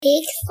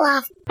Big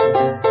fluff.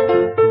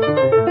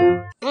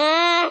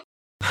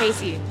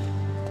 Casey,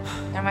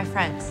 they're my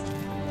friends.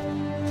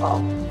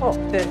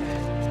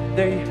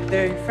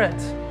 They're your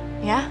friends.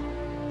 Yeah?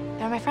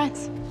 They're my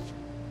friends.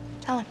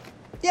 Tell him.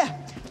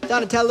 Yeah,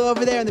 Donatello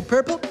over there in the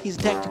purple, he's a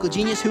technical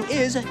genius who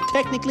is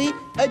technically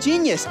a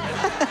genius.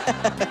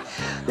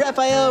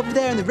 Raphael over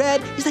there in the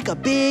red, he's like a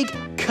big,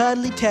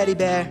 cuddly teddy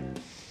bear.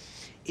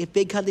 If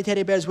big, cuddly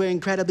teddy bears were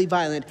incredibly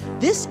violent.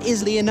 This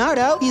is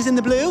Leonardo. He's in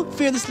the blue,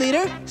 fearless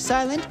leader,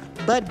 silent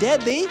but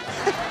deadly.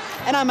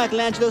 And I'm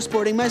Michelangelo,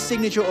 sporting my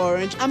signature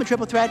orange. I'm a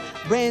triple threat,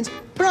 brains,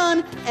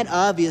 brawn, and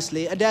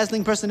obviously a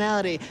dazzling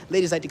personality.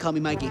 Ladies like to call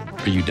me Mikey.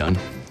 Are you done?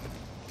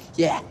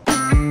 Yeah.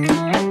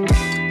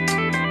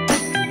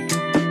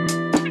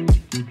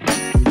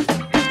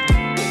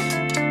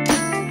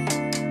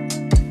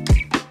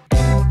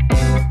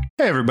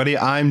 Hey everybody,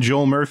 I'm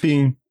Joel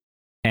Murphy.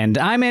 And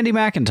I'm Andy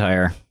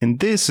McIntyre. And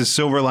this is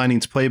Silver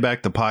Linings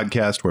Playback, the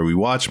podcast where we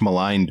watch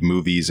maligned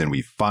movies and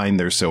we find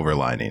their silver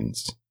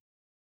linings.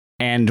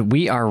 And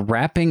we are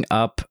wrapping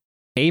up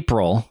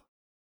April,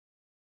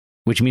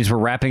 which means we're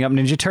wrapping up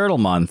Ninja Turtle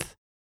month,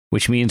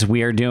 which means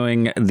we are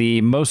doing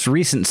the most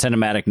recent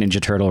cinematic Ninja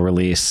Turtle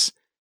release,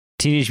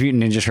 Teenage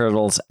Mutant Ninja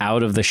Turtles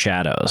Out of the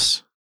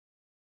Shadows.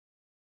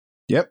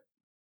 Yep.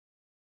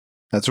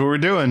 That's what we're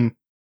doing.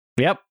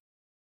 Yep.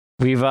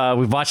 We've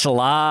watched a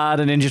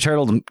lot of Ninja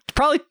Turtles.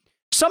 Probably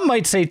some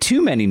might say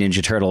too many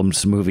Ninja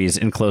Turtles movies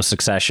in close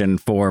succession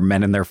for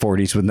men in their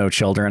 40s with no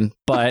children,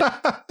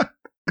 but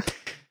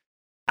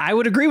I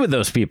would agree with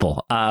those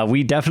people.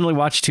 We definitely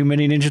watched too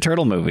many Ninja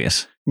Turtle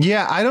movies.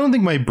 Yeah, I don't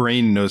think my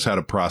brain knows how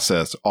to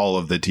process all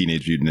of the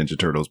Teenage Mutant Ninja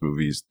Turtles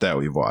movies that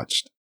we've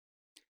watched.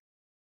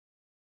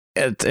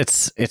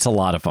 It's a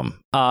lot of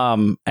them.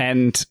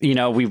 And you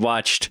know, we've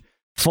watched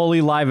fully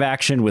live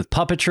action with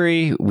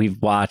puppetry.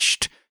 We've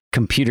watched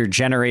computer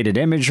generated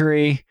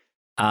imagery,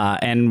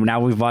 and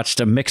now we've watched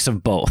a mix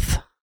of both.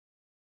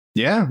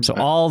 Yeah. So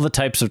all the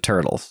types of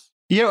turtles.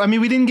 Yeah, I mean,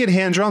 we didn't get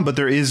hand-drawn, but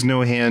there is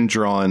no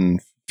hand-drawn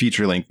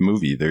feature-length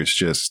movie. There's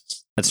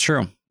just... That's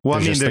true. Well,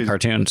 there's just the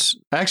cartoons.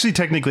 Actually,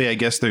 technically, I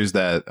guess there's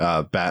that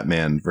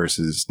Batman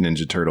versus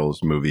Ninja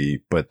Turtles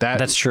movie, but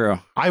that's true.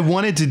 I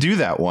wanted to do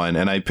that one,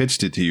 and I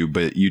pitched it to you,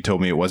 but you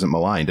told me it wasn't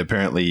maligned.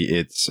 Apparently,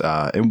 it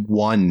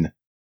won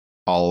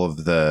all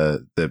of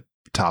the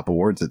top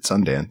awards at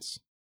Sundance.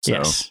 So.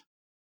 Yes.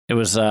 It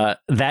was that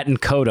and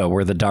Coda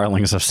were the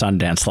darlings of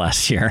Sundance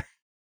last year.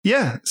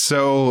 Yeah.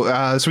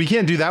 So we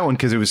can't do that one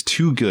because it was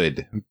too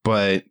good.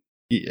 But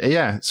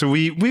yeah, so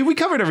we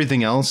covered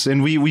everything else,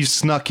 and we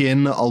snuck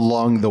in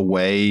along the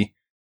way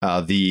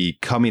the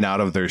Coming Out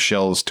of Their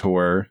Shells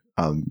tour.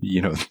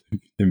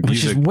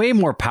 Which is way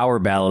more power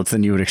ballads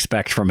than you would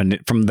expect from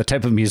the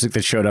type of music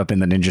that showed up in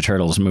the Ninja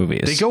Turtles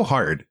movies. They go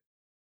hard.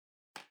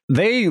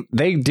 They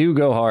do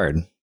go hard.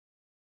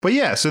 But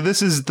yeah, so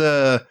this is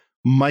the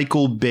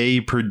Michael Bay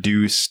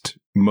produced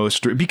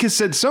because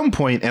at some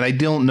point, and I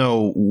don't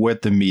know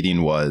what the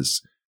meeting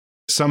was,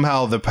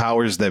 somehow the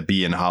powers that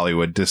be in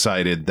Hollywood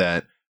decided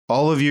that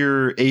all of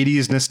your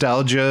 80s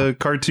nostalgia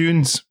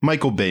cartoons,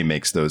 Michael Bay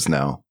makes those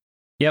now.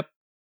 Yep.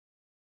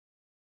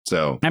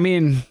 So, I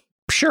mean,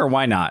 sure,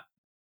 why not?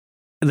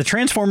 The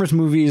Transformers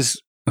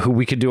movies, who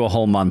we could do a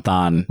whole month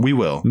on, we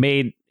will.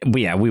 Made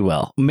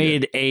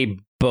a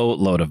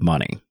boatload of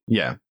money.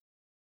 Yeah.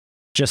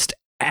 Just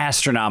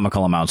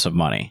astronomical amounts of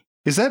money.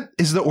 Is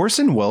the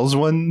Orson Welles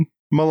one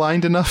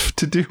maligned enough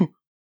to do?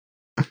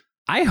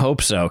 I hope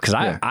so, because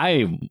yeah.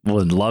 I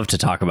would love to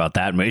talk about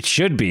that. It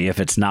should be if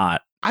it's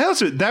not. I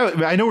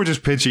know we're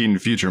just pitching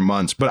future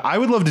months, but I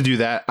would love to do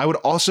that. I would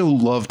also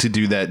love to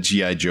do that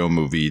G.I. Joe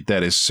movie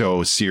that is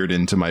so seared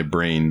into my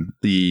brain.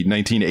 The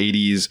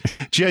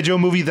 1980s G.I. Joe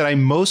movie that I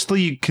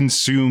mostly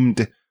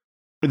consumed.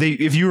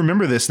 If you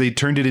remember this, they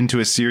turned it into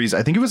a series.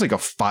 I think it was like a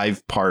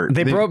 5-part.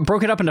 They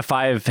broke it up into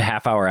 5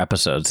 half-hour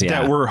episodes.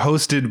 Yeah, that were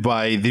hosted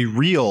by the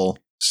real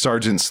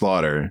Sergeant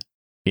Slaughter.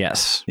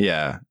 Yes.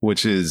 Yeah,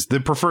 which is the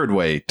preferred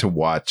way to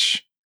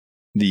watch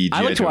the G.I.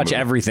 I like to watch movie.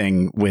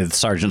 Everything with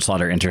Sergeant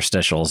Slaughter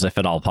interstitials, if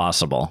at all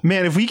possible.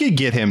 Man, if we could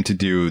get him to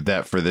do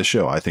that for this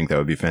show, I think that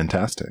would be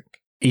fantastic.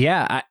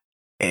 Yeah,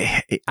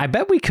 I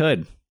bet we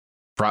could.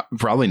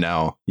 Probably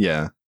now.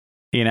 Yeah.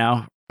 You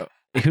know,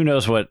 who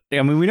knows what?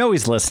 I mean, we know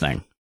he's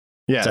listening.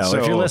 Yeah. So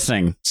if you're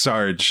listening,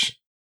 Sarge,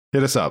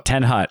 hit us up.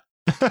 10 Hut.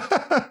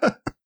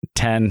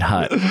 10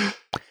 Hut.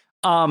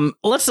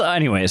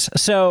 Anyways.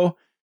 So,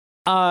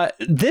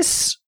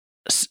 this,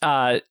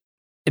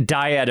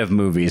 dyad of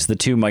movies, the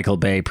 2 Michael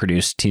Bay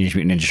produced Teenage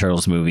Mutant Ninja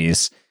Turtles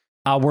movies,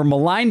 were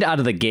maligned out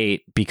of the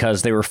gate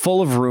because they were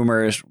full of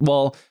rumors.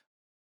 Well,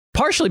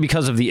 partially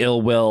because of the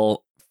ill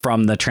will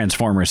from the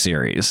Transformers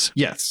series.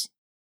 Yes.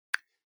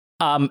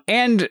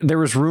 And there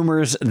was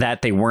rumors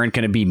that they weren't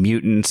going to be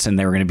mutants and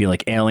they were going to be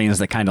like aliens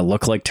that kind of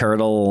look like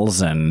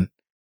turtles. And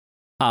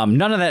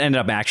none of that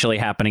ended up actually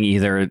happening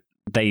either.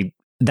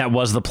 That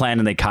was the plan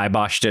and they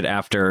kiboshed it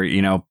after,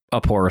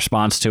 a poor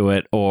response to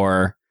it,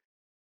 or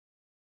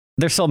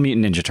they're still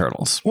Mutant Ninja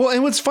Turtles. Well,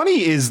 and what's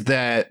funny is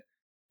that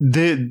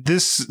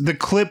the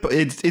clip,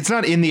 it's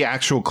not in the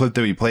actual clip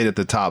that we played at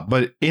the top,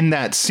 but in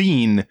that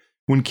scene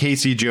when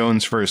Casey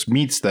Jones first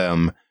meets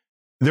them,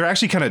 they're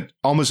actually kind of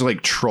almost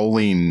like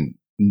trolling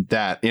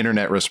that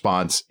internet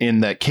response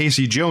in that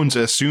Casey Jones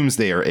assumes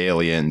they are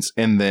aliens,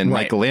 and then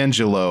Right.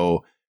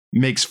 Michelangelo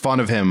makes fun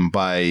of him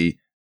by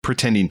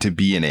pretending to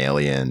be an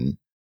alien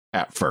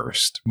at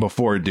first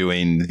before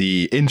doing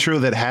the intro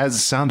that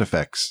has sound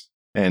effects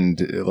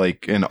and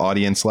like an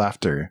audience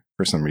laughter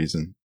for some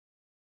reason.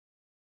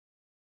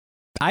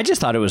 I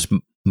just thought it was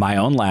my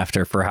own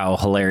laughter for how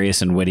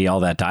hilarious and witty all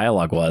that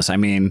dialogue was. I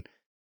mean,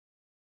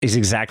 he's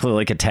exactly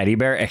like a teddy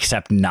bear,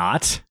 except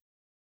not.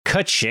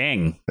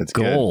 Ka-ching. That's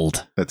good.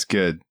 Gold. That's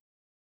good.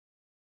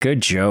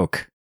 Good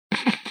joke.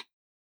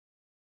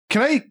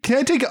 Can I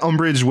take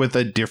umbrage with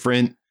a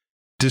different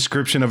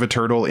description of a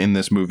turtle in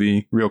this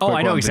movie real quick? Oh,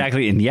 I know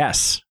exactly. And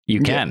yes,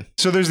 you can. Yeah.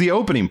 So there's the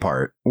opening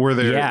part where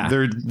Yeah.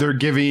 they're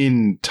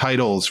giving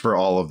titles for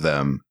all of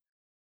them.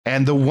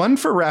 And the one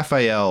for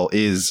Raphael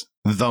is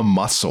the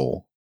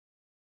muscle.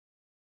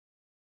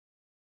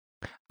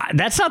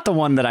 That's not the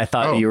one that I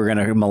thought you were going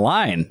to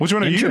malign. Which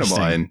one are you going to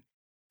Interesting.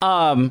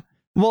 malign?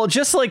 Well,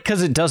 just like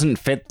because it doesn't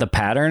fit the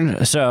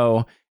pattern.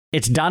 So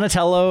it's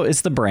Donatello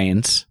is the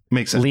brains.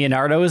 Makes sense.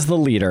 Leonardo is the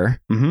leader.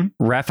 Mm-hmm.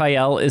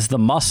 Raphael is the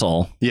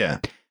muscle. Yeah.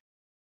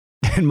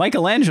 And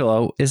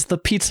Michelangelo is the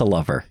pizza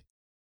lover.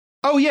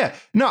 Oh, yeah.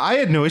 No, I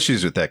had no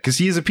issues with that because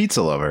he is a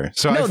pizza lover.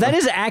 So No, that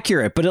is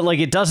accurate, but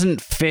it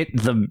doesn't fit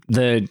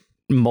the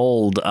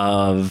mold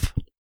of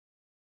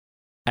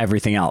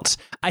everything else.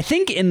 I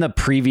think in the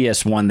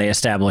previous one they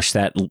established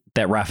that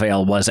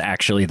Raphael was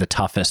actually the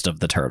toughest of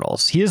the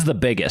turtles. He is the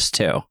biggest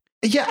too.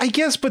 Yeah, I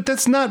guess, but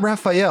that's not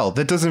Raphael.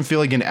 That doesn't feel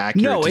like an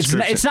accurate No,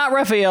 description. it's not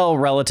Raphael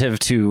relative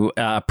to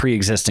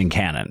pre-existing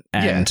canon.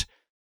 And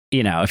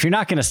you know, if you're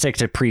not going to stick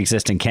to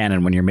pre-existing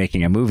canon when you're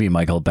making a movie,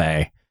 Michael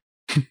Bay,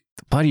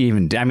 what do you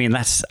even do? I mean,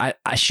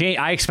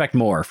 I expect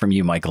more from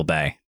you, Michael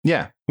Bay.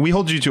 Yeah, we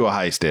hold you to a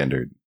high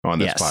standard on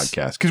this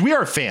podcast because we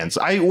are fans.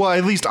 At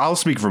least I'll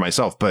speak for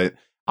myself, but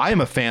I am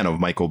a fan of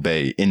Michael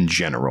Bay in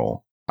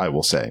general, I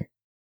will say.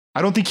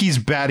 I don't think he's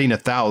batting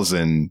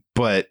 1,000,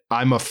 but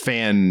I'm a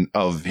fan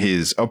of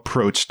his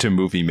approach to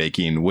movie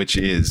making, which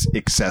is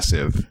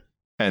excessive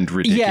and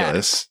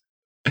ridiculous.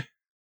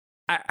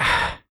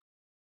 Yeah.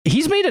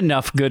 He's made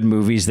enough good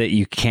movies that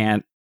you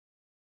can't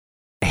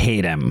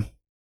hate him.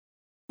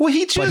 Well,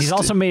 but he's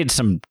also made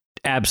some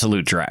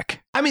absolute dreck.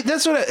 I mean,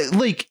 that's what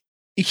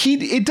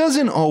it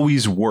doesn't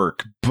always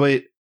work,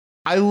 but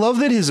I love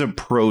that his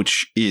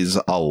approach is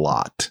a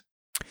lot.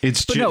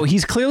 No,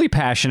 he's clearly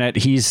passionate.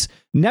 He's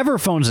never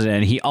phones it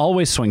in. He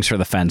always swings for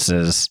the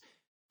fences.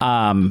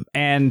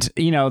 And,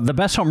 you know, the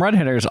best home run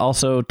hitters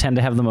also tend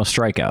to have the most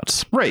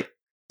strikeouts. Right.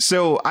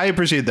 So I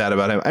appreciate that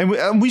about him.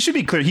 And we should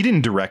be clear. He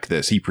didn't direct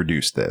this. He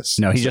produced this.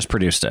 No, he just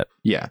produced it.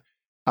 Yeah.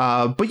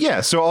 But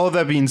yeah, so all of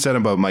that being said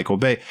about Michael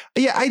Bay,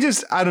 yeah, I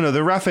don't know.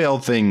 The Raphael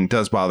thing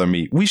does bother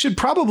me. We should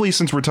probably,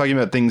 since we're talking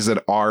about things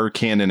that are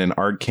canon and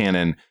aren't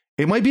canon,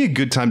 it might be a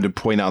good time to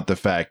point out the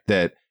fact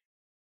that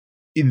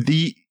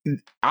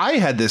I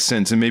had this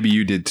sense, and maybe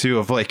you did too,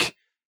 of like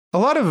a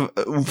lot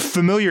of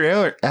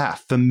familiarity.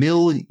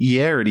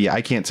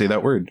 I can't say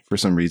that word for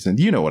some reason.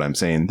 You know what I'm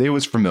saying? It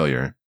was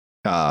familiar.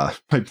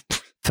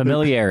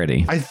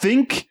 Familiarity. I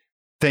think.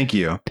 Thank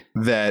you.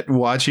 That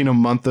watching a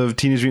month of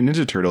Teenage Mutant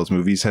Ninja Turtles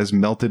movies has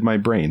melted my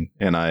brain,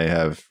 and I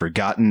have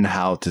forgotten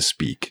how to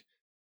speak.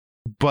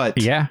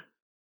 But yeah,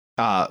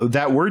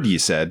 that word you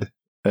said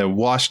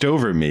washed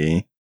over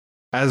me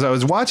as I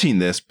was watching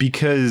this,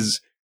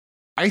 because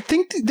I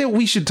think that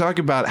we should talk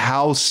about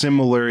how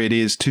similar it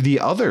is to the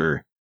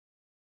other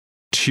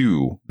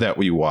two that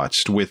we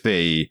watched with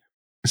Teenage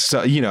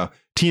Mutant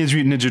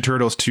Ninja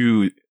Turtles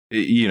 2,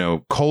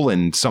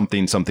 colon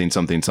something,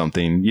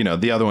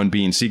 the other one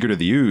being Secret of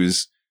the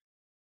Ooze.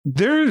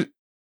 There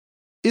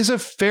is a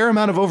fair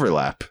amount of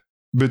overlap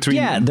between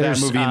that movie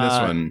and this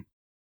one.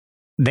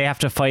 They have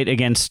to fight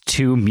against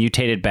two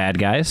mutated bad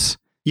guys.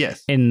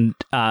 Yes. In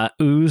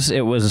Ooze,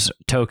 it was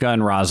Toka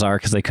and Razar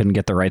because they couldn't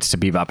get the rights to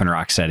Bebop and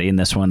Rocksteady. In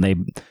this one,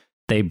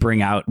 they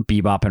bring out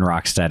Bebop and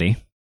Rocksteady.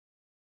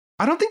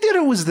 I don't think that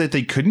it was that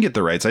they couldn't get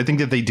the rights. I think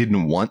that they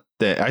didn't want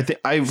that.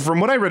 From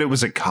what I read, it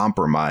was a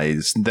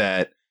compromise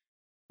that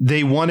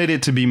they wanted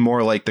it to be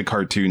more like the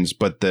cartoons,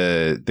 but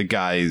the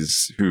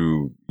guys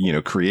who,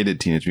 created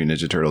Teenage Mutant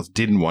Ninja Turtles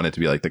didn't want it to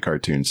be like the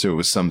cartoons. So it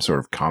was some sort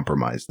of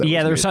compromise. It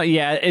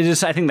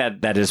is. I think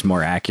that is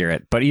more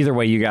accurate. But either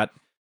way, you got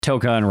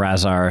Toka and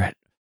Razar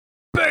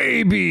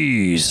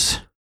babies.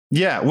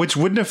 Yeah, which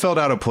wouldn't have felt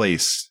out of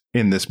place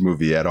in this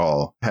movie at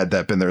all had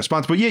that been the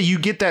response. But yeah, you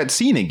get that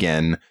scene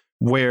again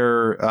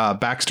where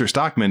Baxter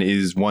Stockman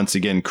is once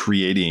again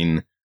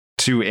creating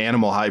two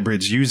animal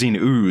hybrids using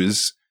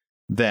ooze.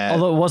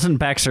 Although it wasn't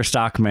Baxter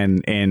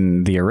Stockman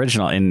in the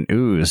original, in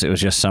Ooze, it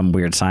was just some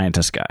weird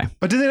scientist guy.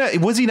 But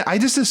was he? I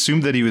just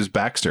assumed that he was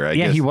Baxter. I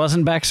guess. He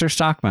wasn't Baxter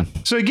Stockman.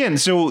 So again,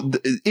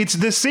 it's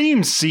the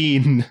same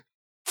scene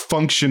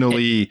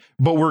functionally,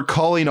 but we're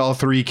calling all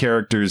three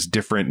characters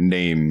different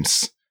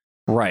names.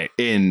 Right.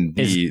 in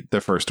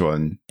the first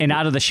one. And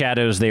Out of the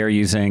Shadows, they are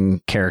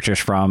using characters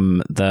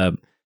from the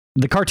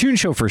cartoon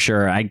show for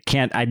sure. I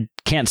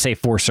can't say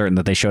for certain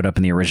that they showed up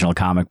in the original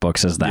comic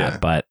books as that, Yeah.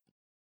 but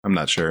I'm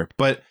not sure.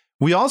 But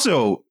we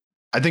also,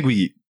 I think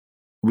we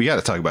got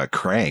to talk about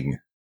Krang.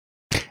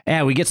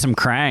 yeah, we get some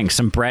Krang,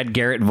 some Brad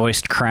Garrett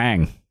voiced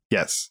Krang.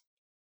 Yes.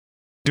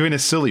 Doing a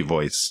silly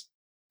voice.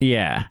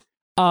 Yeah.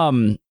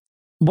 One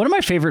of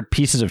my favorite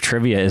pieces of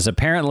trivia is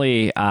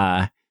apparently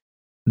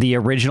the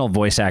original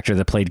voice actor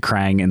that played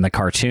Krang in the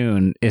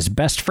cartoon is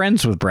best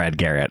friends with Brad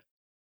Garrett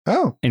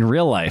Oh. in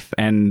real life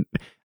and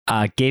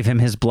gave him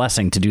his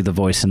blessing to do the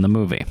voice in the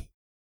movie.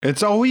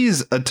 It's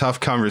always a tough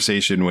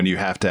conversation when you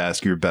have to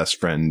ask your best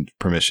friend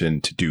permission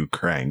to do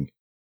Krang.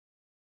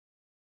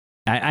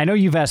 I know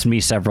you've asked me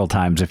several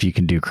times if you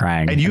can do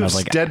Krang. And you I have was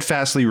like,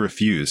 steadfastly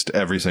refused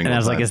every single and I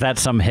was time. like, is that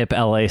some hip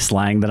LA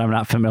slang that I'm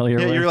not familiar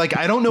Yeah, with? you're like,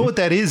 I don't know what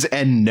that is,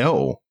 and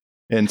no.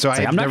 And so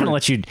I'm not going to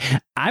let you.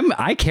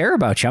 I care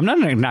about you. I'm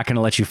not going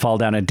to let you fall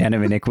down a den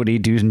of iniquity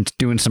doing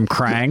some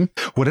Krang.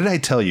 What did I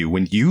tell you?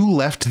 When you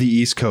left the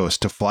East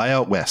Coast to fly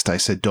out west, I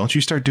said, don't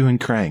you start doing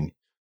Krang.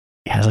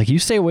 Yeah, I was like, you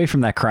stay away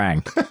from that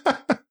Krang.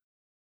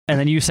 And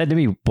then you said to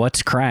me,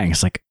 what's Krang?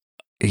 It's like,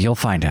 you'll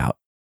find out.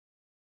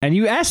 And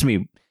you asked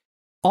me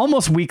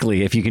almost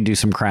weekly if you can do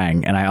some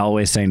Krang, and I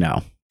always say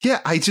no. Yeah,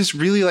 I just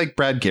really like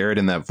Brad Garrett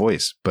in that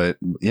voice, but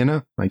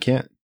I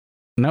can't.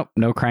 Nope,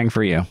 no Krang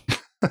for you.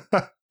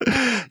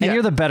 And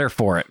you're the better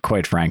for it,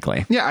 quite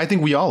frankly. Yeah, I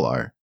think we all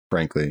are,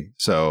 frankly.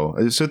 So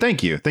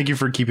thank you. Thank you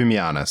for keeping me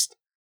honest.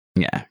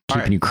 Yeah,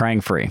 keeping you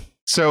Krang free.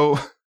 So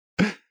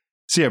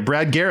yeah,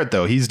 Brad Garrett,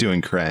 though, he's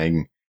doing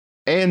Krang.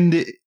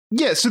 And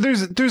yeah, so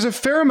there's a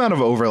fair amount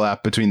of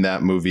overlap between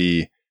that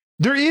movie.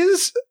 There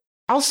is,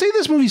 I'll say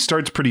this movie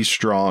starts pretty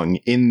strong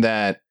in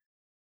that,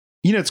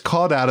 it's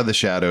called Out of the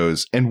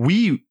Shadows. And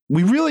we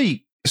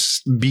really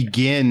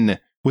begin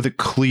with a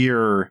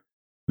clear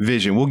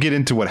vision. We'll get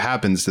into what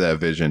happens to that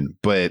vision,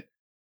 but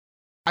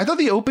I thought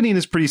the opening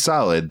is pretty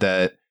solid,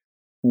 that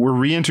we're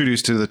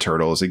reintroduced to the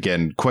turtles.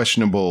 Again,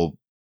 questionable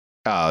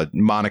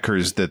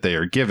monikers that they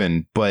are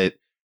given, but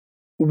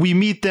we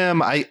meet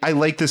them. I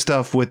like the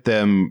stuff with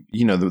them.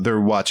 They're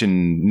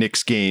watching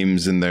Knicks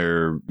games and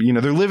they're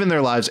living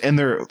their lives, and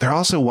they're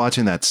also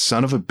watching that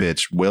son of a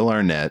bitch Will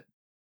Arnett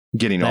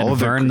getting all of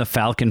Vern the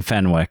Falcon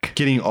Fenwick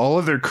getting all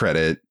of their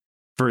credit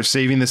for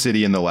saving the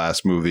city in the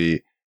last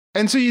movie.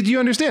 And so you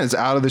understand, it's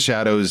Out of the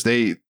Shadows.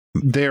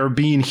 They're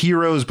being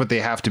heroes, but they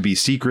have to be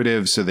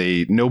secretive, so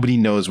nobody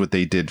knows what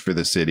they did for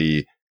the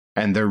city,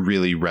 and they're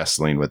really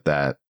wrestling with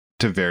that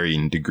to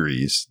varying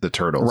degrees. The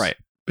turtles, right?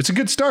 It's a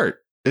good start.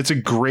 It's a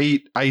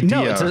great idea.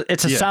 No,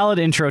 it's a solid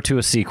intro to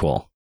a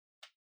sequel.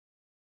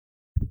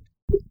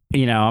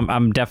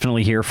 I'm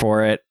definitely here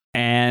for it,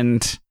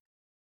 and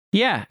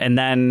yeah, and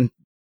then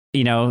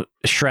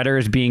Shredder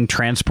is being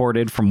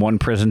transported from one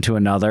prison to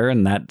another,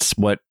 and that's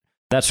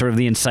sort of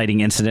the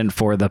inciting incident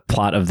for the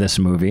plot of this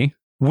movie.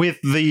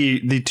 With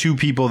the two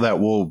people that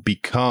will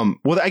become,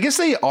 well, I guess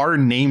they are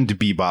named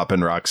Bebop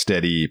and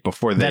Rocksteady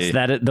before they.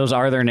 Those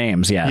are their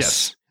names.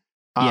 Yes.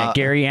 Yeah,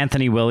 Gary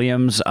Anthony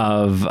Williams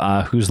of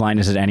Whose Line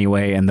Is It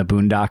Anyway and the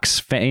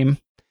Boondocks fame,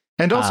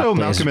 and also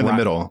Malcolm in the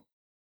Middle,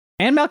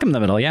 and Malcolm in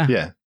the Middle.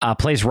 Yeah.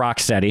 Plays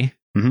Rocksteady,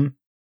 mm-hmm.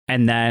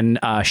 And then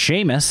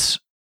Sheamus,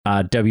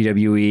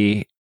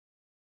 WWE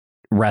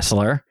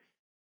wrestler,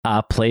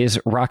 plays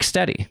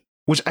Rocksteady.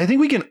 Which I think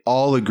we can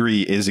all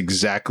agree is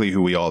exactly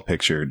who we all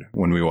pictured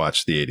when we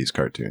watched the 80s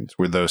cartoons.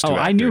 Were those two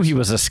actors. I knew he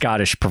was a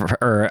Scottish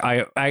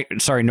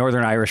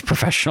Northern Irish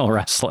professional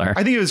wrestler.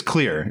 I think it was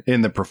clear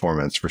in the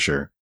performance for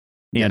sure.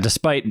 Yeah,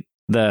 despite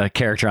the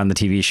character on the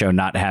TV show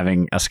not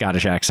having a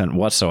Scottish accent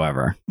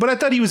whatsoever. But I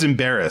thought he was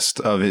embarrassed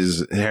of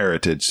his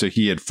heritage, so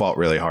he had fought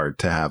really hard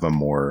to have a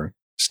more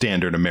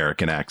standard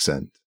American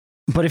accent.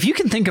 But if you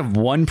can think of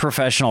one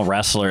professional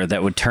wrestler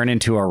that would turn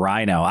into a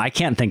rhino, I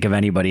can't think of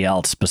anybody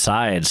else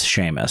besides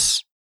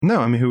Sheamus.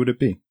 No, I mean, who would it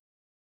be?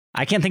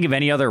 I can't think of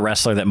any other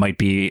wrestler that might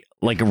be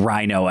like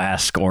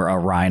Rhino-esque or a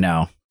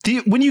rhino.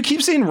 When you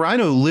keep saying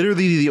rhino,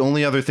 literally the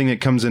only other thing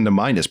that comes into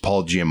mind is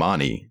Paul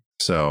Giamatti.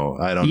 So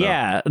I don't know.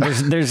 Yeah,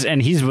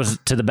 and he was,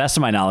 to the best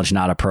of my knowledge,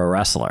 not a pro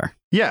wrestler.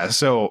 Yeah,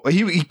 so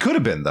he could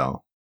have been,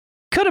 though.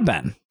 Could have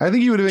been. I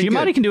think he would have been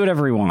Giamatti good. Can do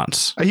whatever he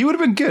wants. He would have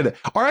been good.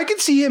 Or I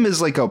could see him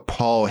as like a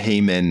Paul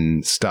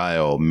Heyman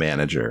style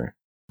manager.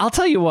 I'll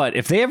tell you what,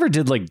 if they ever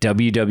did like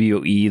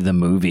WWE the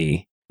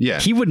movie,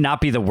 he would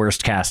not be the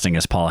worst casting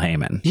as Paul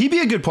Heyman. He'd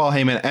be a good Paul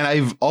Heyman. And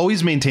I've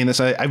always maintained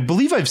this. I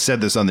believe I've said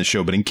this on the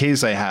show, but in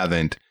case I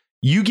haven't,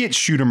 you get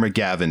Shooter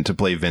McGavin to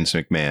play Vince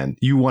McMahon.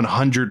 You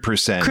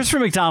 100%. Christopher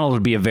McDonald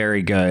would be a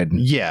very good.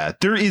 Yeah,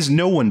 there is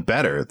no one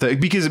better.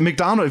 Because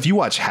McDonald, if you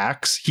watch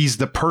Hacks, he's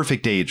the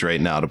perfect age right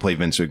now to play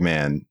Vince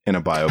McMahon in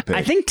a biopic.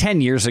 I think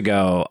 10 years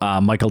ago,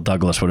 Michael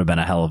Douglas would have been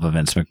a hell of a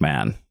Vince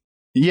McMahon.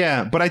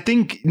 Yeah, but I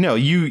think, no,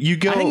 you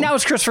go. I think now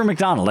it's Christopher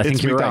McDonald. I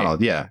think you're McDonald,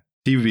 right. Yeah,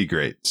 he would be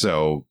great.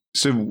 So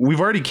we've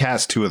already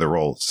cast two of the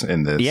roles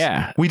in this.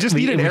 Yeah. We just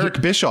needed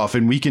Eric Bischoff,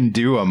 and we can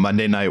do a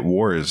Monday Night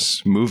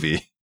Wars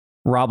movie.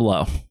 Rob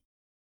Lowe.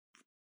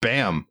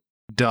 Bam.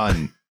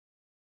 Done.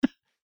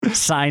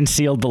 Signed,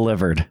 sealed,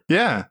 delivered.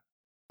 Yeah.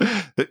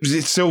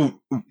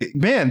 So,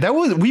 man,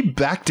 we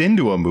backed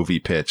into a movie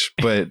pitch,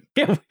 but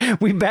Yeah,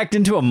 we backed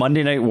into a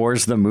Monday Night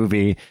Wars the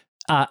movie.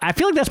 I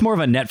feel like that's more of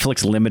a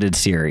Netflix limited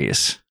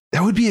series.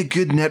 that would be a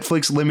good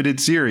Netflix limited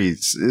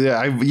series.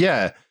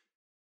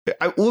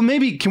 Well,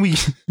 maybe can we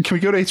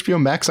go to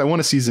HBO Max? I want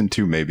a season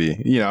 2,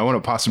 maybe. I want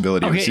a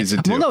possibility of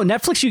season 2. Well, no,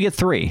 Netflix, you get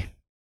 3.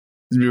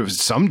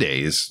 Some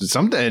days,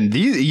 and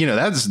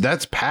these,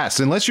 that's past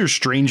unless you're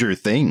Stranger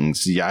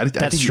Things. Yeah,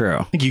 That's true.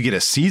 I think you get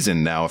a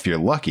season now if you're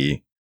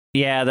lucky.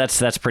 Yeah,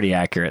 that's pretty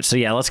accurate. So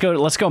yeah, let's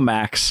go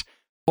Max,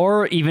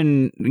 or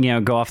even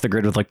go off the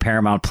grid with like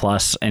Paramount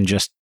Plus and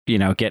just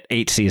get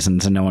 8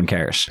 seasons and no one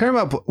cares.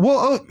 Paramount.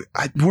 Well,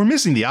 we're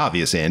missing the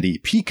obvious, Andy.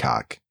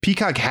 Peacock.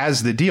 Peacock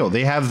has the deal.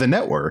 They have the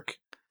network.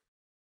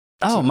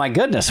 Oh my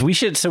goodness, we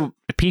should. So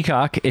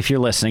Peacock, if you're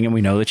listening, and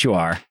we know that you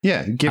are.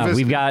 Yeah, give us.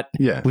 We've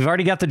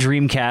already got the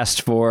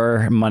Dreamcast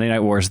for Monday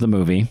Night Wars the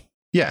movie.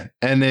 Yeah,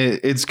 and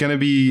it's gonna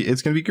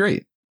be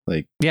great.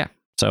 Like, yeah.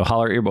 So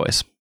holler at your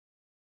boys.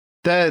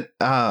 That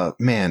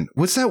man,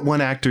 what's that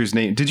one actor's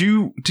name? Did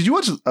you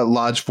watch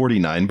Lodge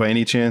 49 by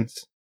any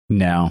chance?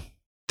 No.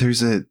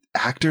 There's an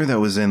actor that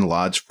was in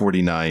Lodge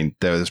 49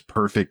 that was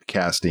perfect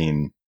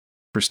casting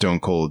for Stone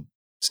Cold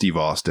Steve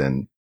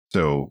Austin.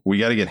 So we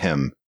got to get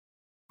him.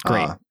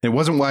 Great. It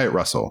wasn't Wyatt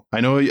Russell. I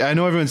know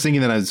everyone's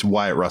thinking that it's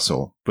Wyatt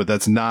Russell, but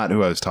that's not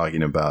who I was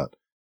talking about.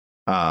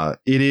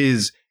 It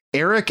is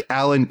Eric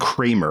Allen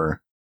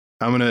Kramer.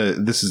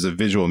 This is a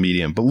visual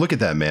medium, but look at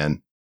that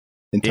man.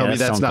 And tell me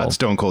that's not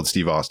Stone Cold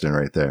Steve Austin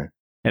right there.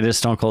 It is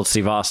Stone Cold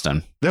Steve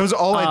Austin. That was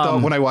all I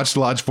thought when I watched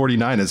Lodge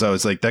 49 is I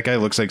was like, that guy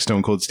looks like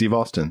Stone Cold Steve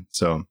Austin.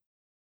 So.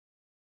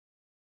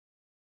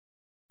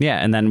 Yeah,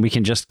 and then we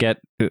can just get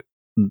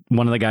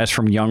one of the guys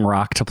from Young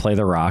Rock to play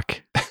the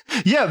Rock.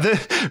 Yeah,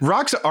 the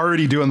Rock's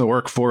already doing the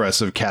work for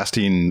us of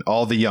casting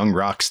all the young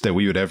Rocks that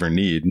we would ever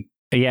need.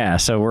 Yeah,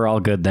 so we're all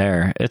good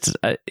there. It's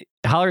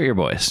holler at your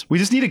boys. We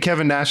just need a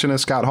Kevin Nash and a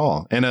Scott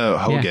Hall and a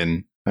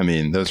Hogan. Yeah. I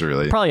mean, those are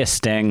really probably a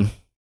Sting.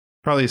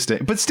 Probably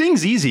Sting, but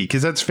Sting's easy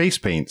because that's face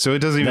paint, so it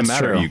doesn't even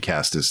matter true. If you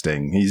cast as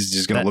Sting. He's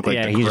just going to look like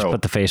the Crow. Yeah, he just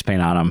put the face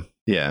paint on him.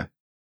 Yeah.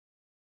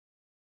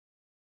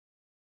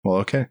 Well,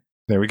 okay,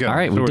 there we go. All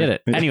right, we did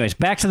it. Anyways,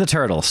 back to the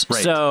Turtles.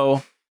 Right.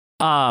 So,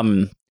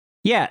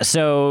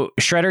 so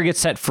Shredder gets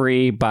set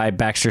free by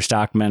Baxter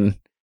Stockman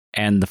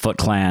and the Foot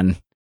Clan,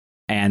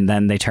 and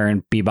then they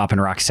turn Bebop and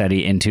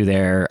Rocksteady into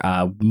their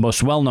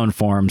most well-known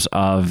forms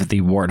of the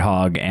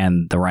Warthog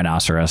and the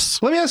Rhinoceros.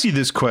 Let me ask you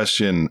this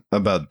question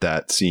about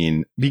that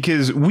scene,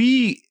 because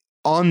we,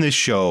 on this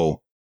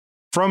show,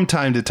 from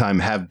time to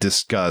time, have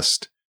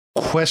discussed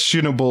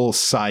questionable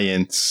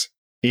science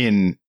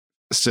in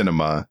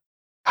cinema.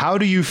 How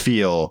do you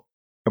feel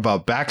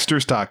about Baxter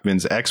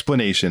Stockman's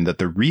explanation that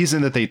the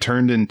reason that they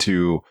turned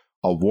into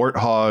a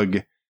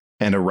warthog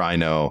and a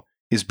rhino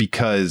is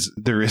because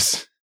there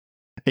is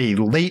a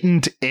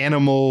latent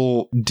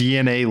animal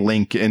DNA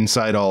link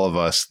inside all of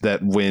us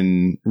that,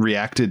 when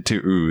reacted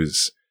to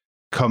ooze,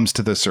 comes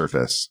to the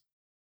surface?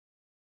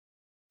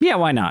 Yeah,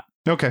 why not?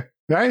 Okay.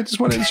 All right, just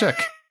wanted to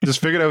check.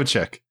 Just figured I would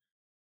check.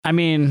 I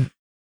mean,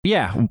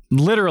 yeah,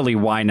 literally,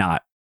 why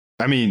not?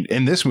 I mean,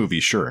 in this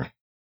movie, sure.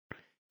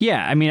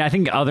 Yeah, I mean, I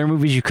think other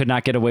movies you could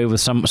not get away with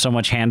so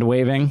much hand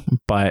waving,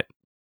 but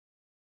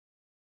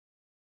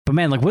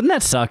man, like, wouldn't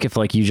that suck if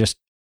like you just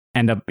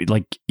end up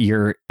like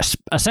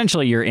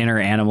essentially your inner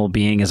animal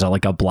being is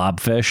like a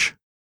blobfish?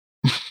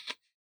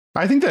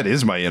 I think that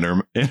is my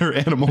inner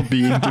animal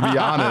being, to be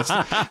honest.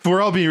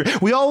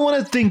 If we all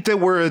want to think that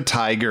we're a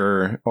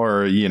tiger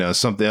or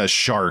something, a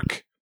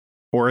shark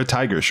or a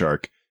tiger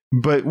shark,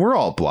 but we're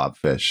all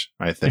blobfish.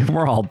 I think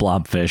we're all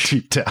blobfish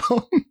deep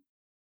down.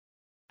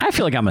 I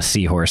feel like I'm a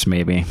seahorse,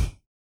 maybe.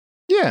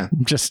 Yeah.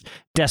 Just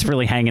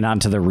desperately hanging on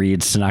to the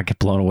reeds to not get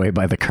blown away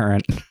by the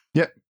current.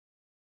 Yep.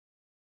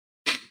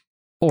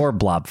 Or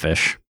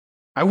blobfish.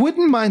 I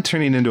wouldn't mind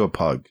turning into a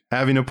pug.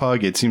 Having a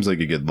pug, it seems like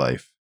a good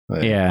life.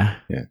 Yeah.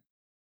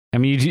 I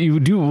mean, you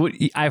do.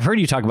 I've heard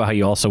you talk about how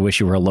you also wish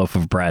you were a loaf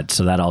of bread,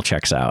 so that all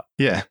checks out.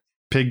 Yeah.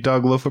 Pig,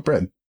 dog, loaf of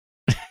bread.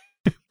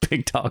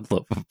 Pig, dog,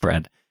 loaf of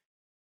bread.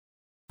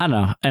 I don't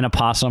know. And a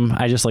possum.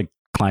 I just like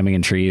climbing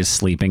in trees,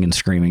 sleeping and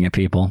screaming at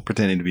people.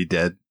 Pretending to be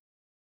dead.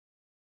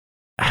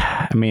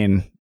 I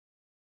mean,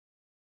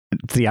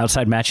 it's the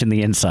outside matching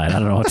the inside. I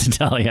don't know what to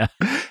tell you. All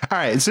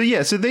right. So,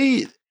 yeah. So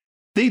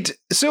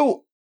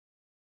so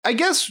I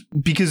guess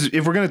because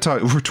if we're going to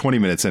talk, we're 20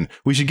 minutes in,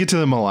 we should get to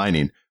the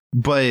maligning.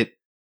 But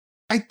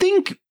I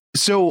think,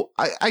 so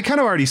I kind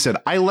of already said,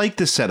 I like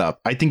the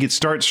setup. I think it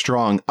starts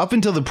strong up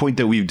until the point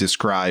that we've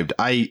described.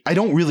 I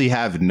don't really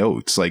have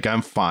notes. Like,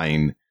 I'm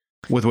fine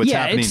with what's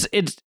happening.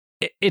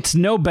 It's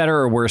no better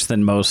or worse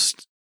than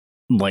most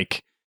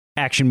like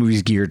action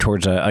movies geared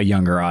towards a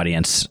younger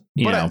audience,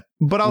 but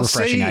I'll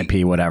refreshing say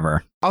IP,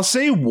 whatever. I'll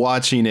say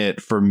watching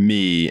it for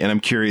me, and I'm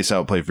curious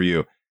how it played for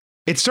you.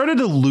 It started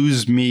to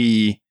lose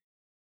me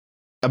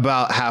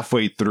about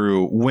halfway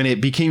through when it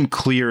became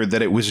clear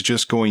that it was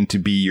just going to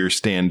be your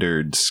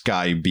standard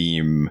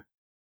Skybeam,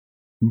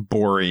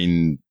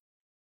 boring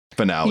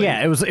finale.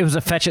 Yeah, it was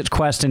a fetch its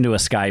quest into a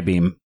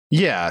Skybeam.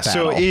 Yeah,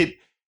 so battle.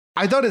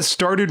 I thought it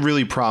started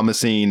really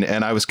promising,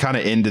 and I was kind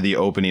of into the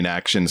opening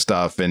action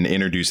stuff and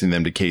introducing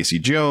them to Casey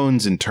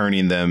Jones and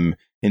turning them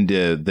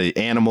into the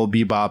Animal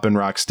Bebop and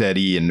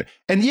Rocksteady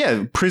and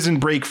yeah, Prison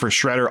Break for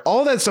Shredder,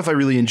 all that stuff I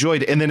really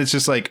enjoyed. And then it's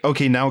just like,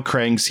 okay, now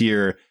Krang's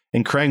here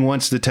and Krang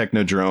wants the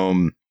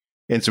Technodrome.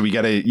 And so we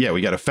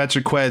gotta fetch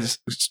a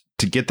quest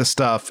to get the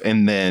stuff,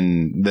 and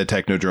then the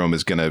Technodrome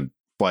is gonna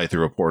fly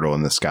through a portal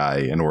in the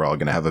sky, and we're all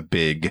gonna have a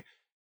big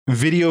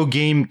video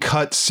game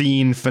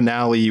cutscene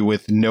finale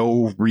with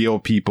no real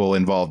people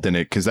involved in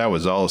it, because that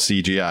was all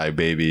CGI,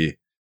 baby.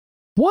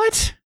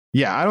 What?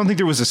 Yeah, I don't think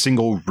there was a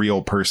single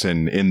real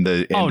person in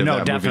the end of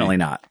that definitely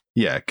movie. not.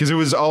 Yeah, because it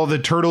was all the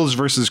Turtles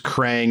versus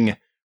Krang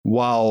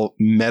while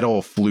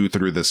metal flew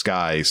through the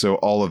sky. So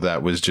all of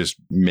that was just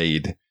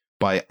made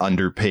by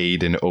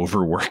underpaid and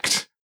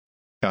overworked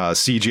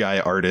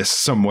CGI artists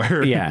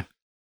somewhere. Yeah.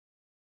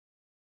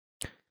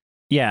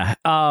 Yeah.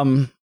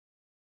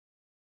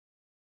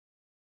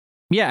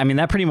 Yeah, I mean,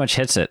 that pretty much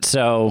hits it.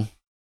 So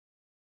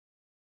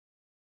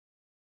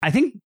I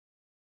think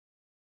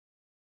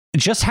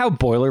just how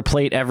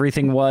boilerplate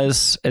everything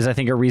was is, I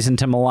think, a reason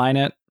to malign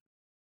it.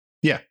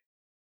 Yeah.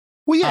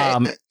 Well, yeah,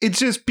 it's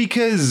just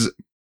because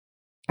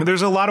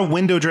there's a lot of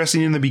window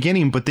dressing in the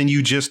beginning, but then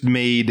you just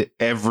made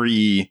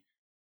every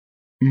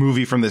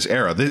movie from this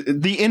era.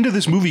 The end of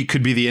this movie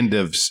could be the end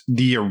of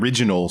the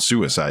original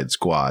Suicide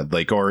Squad,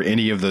 like, or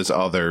any of those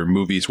other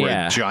movies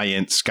where a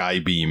giant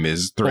Skybeam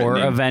is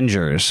threatening. Or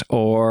Avengers,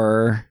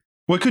 or...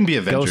 Well, it couldn't be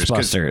Avengers,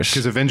 Ghostbusters.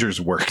 because Avengers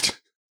worked.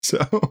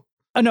 So...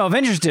 no,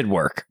 Avengers did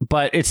work,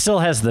 but it still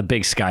has the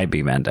big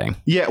Skybeam ending.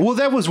 Yeah, well,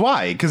 that was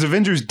why, because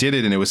Avengers did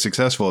it and it was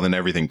successful, and then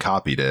everything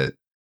copied it.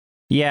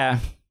 Yeah.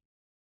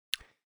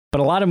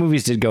 But a lot of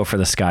movies did go for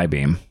the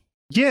Skybeam.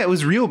 Yeah, it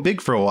was real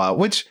big for a while,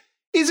 which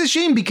is a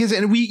shame, because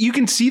you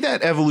can see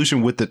that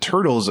evolution with the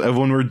Turtles of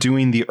when we're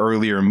doing the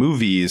earlier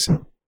movies.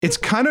 It's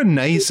kind of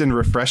nice and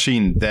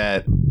refreshing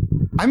that,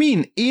 I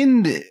mean,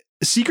 in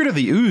Secret of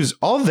the Ooze,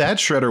 all that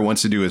Shredder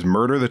wants to do is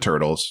murder the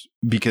Turtles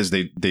because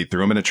they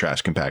threw him in a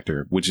trash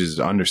compactor, which is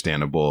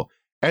understandable.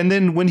 And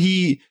then when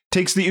he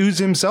takes the Ooze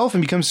himself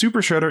and becomes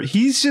Super Shredder,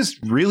 he's just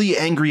really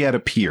angry at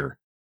a peer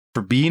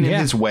for being in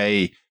his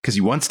way, because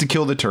he wants to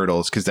kill the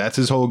Turtles, because that's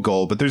his whole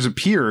goal. But there's a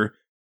peer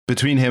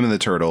between him and the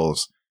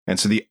Turtles. And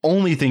so the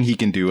only thing he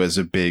can do as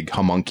a big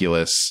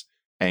homunculus,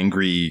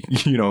 angry,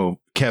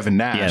 Kevin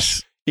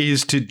Nash,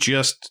 is to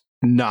just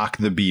knock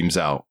the beams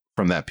out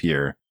from that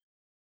pier.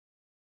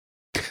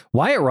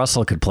 Wyatt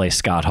Russell could play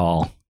Scott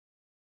Hall.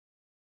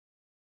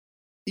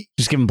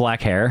 Just give him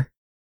black hair.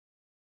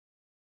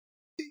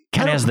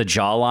 Kind of has the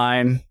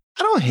jawline.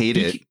 I don't hate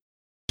it.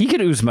 He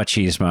could ooze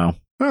machismo.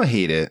 I don't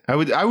hate it. I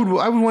would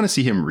want to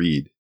see him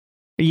read.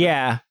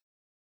 Yeah.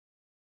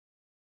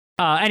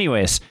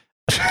 Anyways.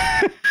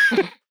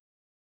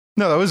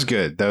 No, that was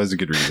good. That was a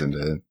good reason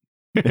to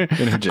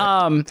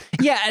interject.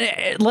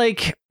 Yeah,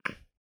 like,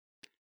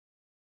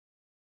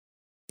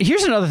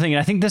 here's another thing.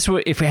 I think this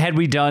would, if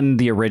we done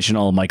the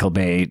original Michael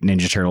Bay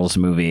Ninja Turtles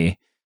movie,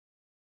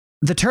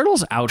 the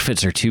Turtles'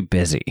 outfits are too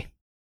busy.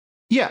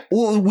 Yeah,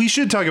 well, we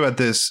should talk about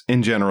this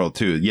in general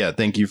too. Yeah,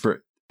 thank you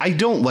for. I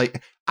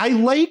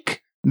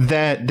like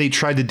that they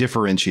tried to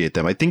differentiate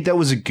them. I think that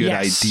was a good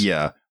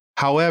idea.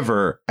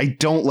 However, I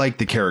don't like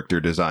the character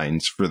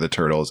designs for the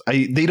Turtles.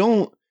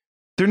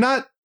 They're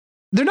not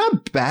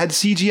bad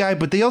CGI,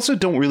 but they also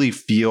don't really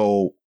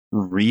feel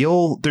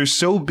real. They're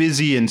so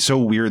busy and so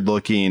weird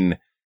looking,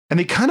 and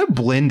they kind of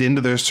blend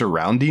into their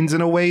surroundings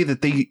in a way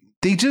that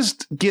they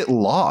just get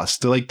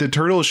lost. Like, the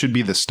Turtles should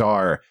be the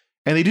star,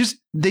 and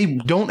they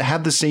don't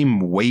have the same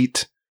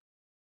weight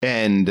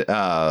and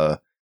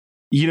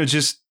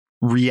just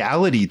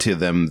reality to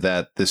them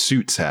that the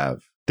suits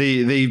have.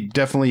 They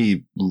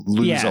definitely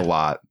lose a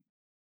lot.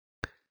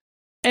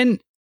 And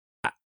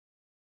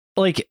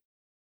like,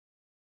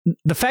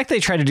 the fact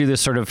they try to do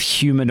this sort of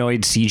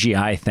humanoid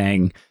CGI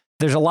thing,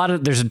 there's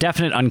a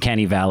definite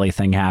uncanny valley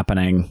thing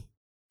happening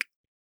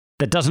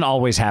that doesn't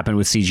always happen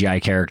with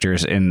CGI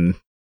characters in,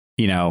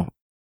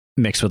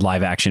 mixed with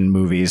live action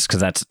movies, because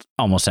that's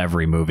almost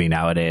every movie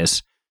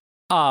nowadays.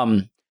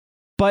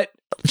 But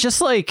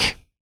just like,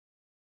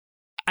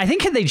 I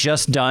think had they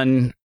just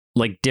done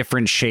like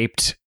different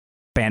shaped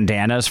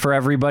bandanas for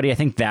everybody, I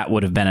think that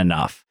would have been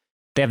enough.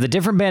 They have the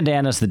different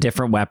bandanas, the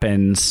different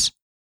weapons.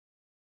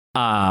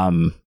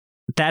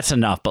 That's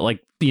enough. But like,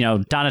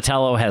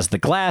 Donatello has the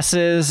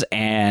glasses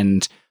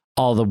and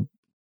all the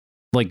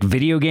like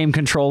video game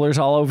controllers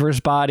all over his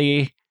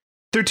body.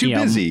 They're too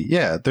busy.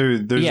 Yeah.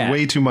 There's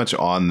way too much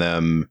on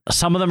them.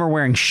 Some of them are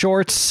wearing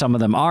shorts. Some of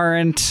them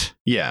aren't.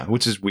 Yeah.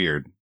 Which is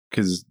weird,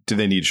 because do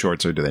they need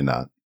shorts or do they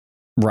not?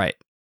 Right.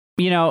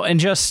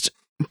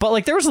 But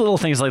like, there was little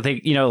things like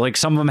like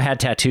some of them had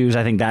tattoos.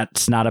 I think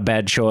that's not a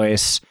bad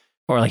choice.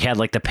 Or like had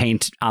like the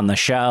paint on the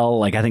shell.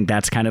 Like, I think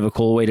that's kind of a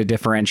cool way to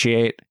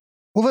differentiate.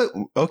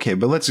 Well, okay,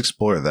 but let's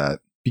explore that,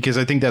 because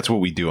I think that's what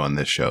we do on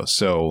this show.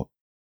 So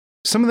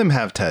some of them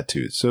have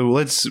tattoos. So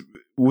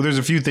there's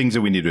a few things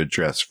that we need to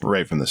address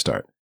right from the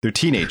start. They're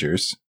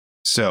teenagers.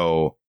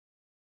 So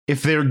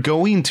if they're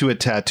going to a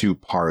tattoo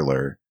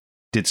parlor,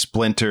 did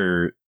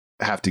Splinter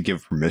have to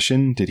give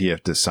permission? Did he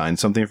have to sign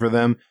something for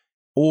them?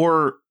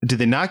 Or did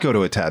they not go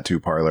to a tattoo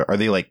parlor? Are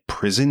they like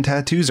prison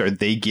tattoos? Are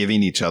they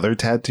giving each other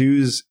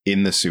tattoos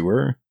in the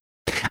sewer?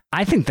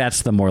 I think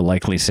that's the more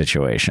likely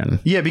situation.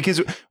 Yeah,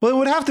 because, well, it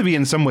would have to be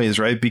in some ways,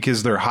 right?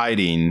 Because they're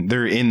hiding.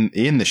 They're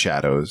in the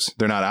shadows.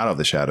 They're not out of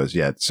the shadows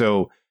yet.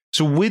 So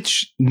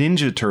which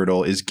Ninja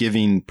Turtle is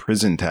giving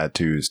prison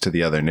tattoos to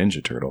the other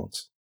Ninja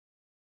Turtles?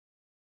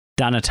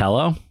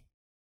 Donatello?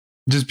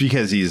 Just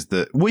because he's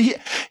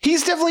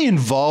he's definitely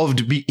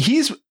involved.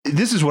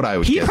 This is what I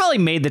would guess. Probably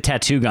made the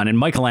tattoo gun, and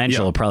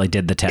Michelangelo probably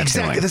did the tattooing.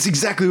 Exactly. That's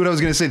exactly what I was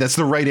going to say. That's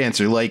the right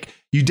answer. Like,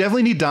 you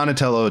definitely need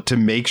Donatello to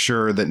make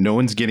sure that no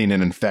one's getting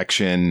an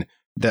infection,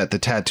 that the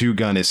tattoo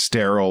gun is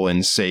sterile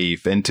and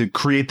safe, and to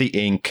create the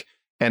ink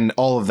and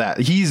all of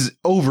that. He's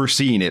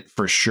overseeing it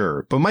for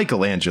sure. But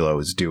Michelangelo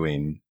is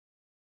doing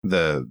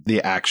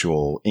the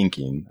actual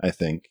inking, I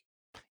think.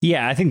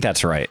 Yeah, I think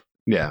that's right.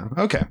 Yeah.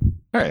 Okay.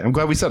 All right. I'm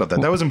glad we settled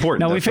that. That was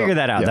important. No, we figured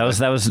that out. Yeah,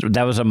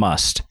 that was a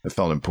must. It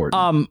felt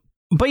important.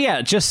 But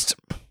yeah, just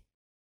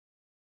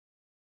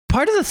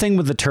part of the thing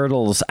with the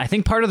Turtles, I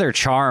think part of their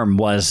charm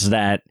was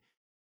that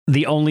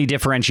the only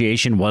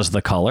differentiation was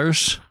the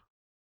colors.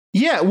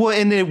 Yeah, well,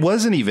 and it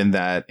wasn't even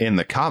that in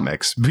the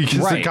comics,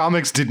 because the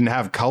comics didn't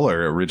have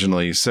color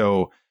originally.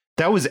 So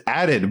that was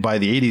added by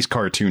the 80s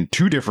cartoon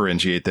to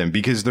differentiate them,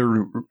 because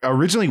there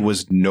originally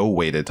was no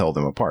way to tell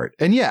them apart.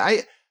 And yeah,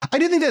 I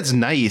do think that's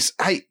nice.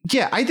 I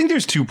think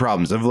there's two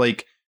problems of,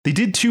 like, they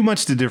did too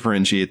much to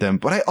differentiate them,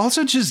 but I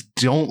also just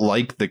don't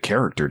like the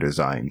character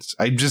designs.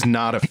 I'm just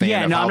not a fan of how they look.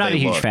 Yeah, no, I'm not a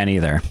huge fan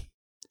either.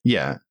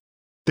 Yeah.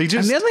 They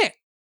just...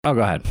 Oh, go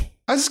ahead.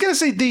 I was just going to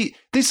say,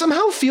 they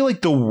somehow feel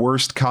like the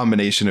worst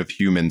combination of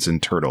humans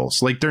and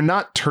turtles. Like, they're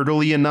not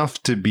turtle-y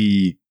enough to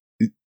be,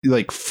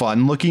 like,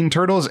 fun-looking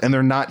turtles, and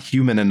they're not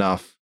human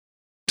enough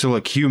to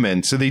look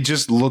human. So they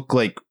just look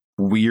like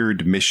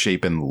weird,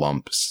 misshapen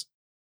lumps.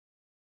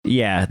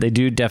 Yeah, they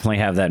do definitely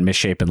have that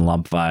misshapen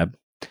lump vibe.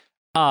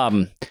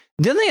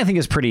 The other thing I think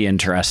is pretty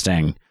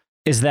interesting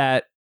is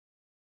that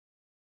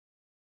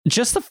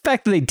just the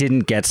fact that they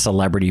didn't get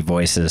celebrity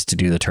voices to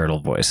do the turtle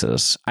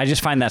voices, I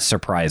just find that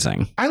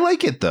surprising. I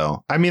like it,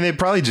 though. I mean, they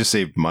probably just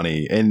saved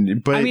money,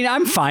 but I mean,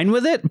 I'm fine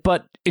with it,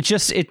 but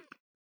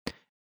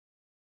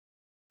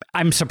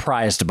I'm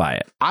surprised by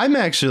it. I'm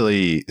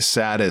actually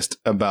saddest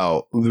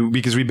about,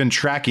 because we've been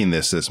tracking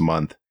this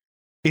month.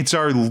 It's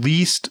our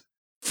least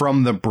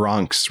from the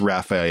Bronx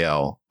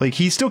Raphael. Like,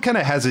 he still kind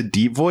of has a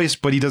deep voice,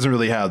 but he doesn't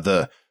really have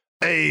the,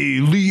 "Hey,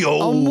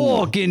 Leo, I'm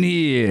walking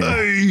here.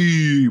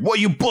 Hey, why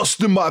you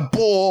busting my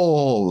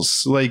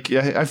balls?" Like,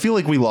 I feel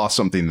like we lost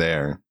something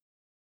there.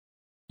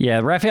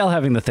 Yeah, Raphael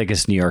having the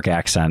thickest New York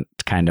accent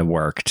kind of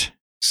worked.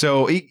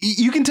 So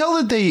you can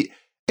tell that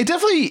it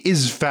definitely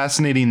is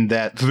fascinating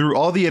that through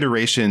all the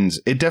iterations,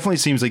 it definitely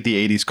seems like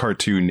the 80s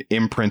cartoon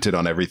imprinted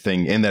on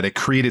everything, and that it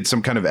created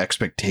some kind of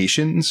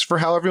expectations for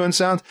how everyone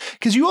sounds.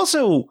 Because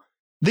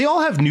they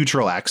all have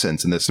neutral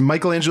accents in this. And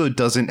Michelangelo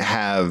doesn't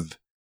have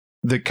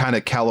the kind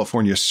of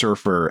California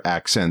surfer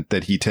accent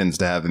that he tends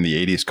to have in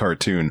the 80s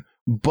cartoon,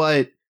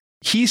 but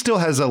he still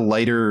has a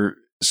lighter,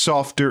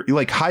 softer,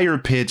 like higher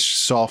pitched,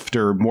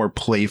 softer, more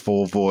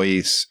playful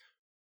voice.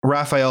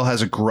 Raphael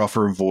has a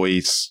gruffer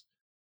voice.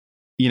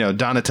 You know,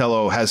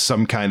 Donatello has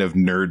some kind of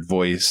nerd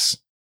voice.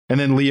 And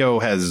then Leo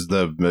has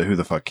the who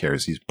the fuck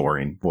cares? He's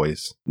boring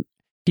voice.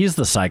 He's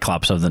the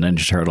Cyclops of the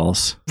Ninja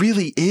Turtles.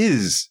 Really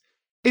is.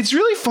 It's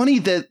really funny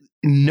that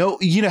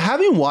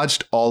having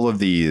watched all of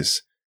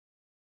these,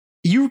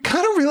 you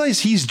kind of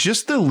realize he's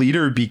just the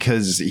leader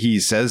because he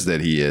says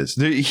that he is.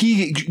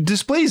 He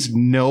displays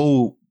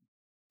no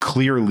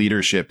clear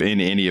leadership in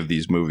any of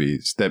these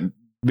movies that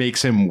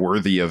makes him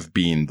worthy of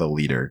being the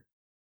leader.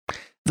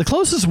 The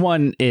closest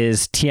one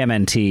is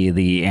TMNT,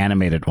 the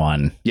animated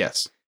one.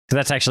 Yes. So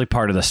that's actually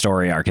part of the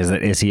story arc,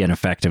 is he an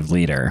effective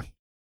leader?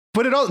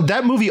 But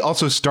that movie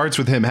also starts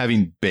with him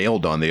having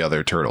bailed on the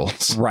other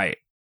turtles. Right.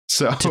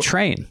 So to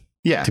train.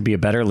 Yeah. To be a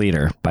better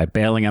leader by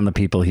bailing on the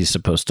people he's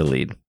supposed to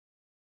lead.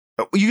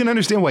 You can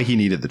understand why he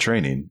needed the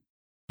training.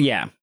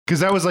 Yeah.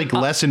 Because that was like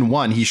lesson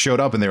 1. He showed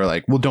up and they were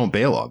like, "Well, don't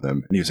bail on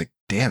them." And he was like,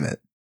 "Damn it.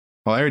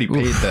 Well, I already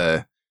paid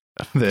the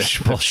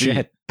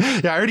bullshit.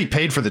 Yeah, I already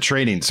paid for the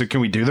training. So can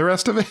we do the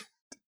rest of it?"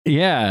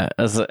 Yeah.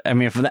 I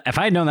mean, if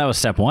I had known that was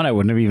step 1, I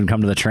wouldn't have even come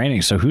to the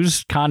training. So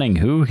who's conning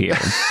who here?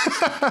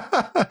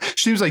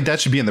 Seems like that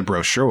should be in the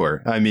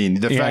brochure. I mean,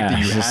 the fact that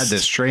you had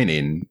this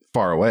training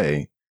far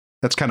away,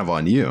 that's kind of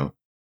on you.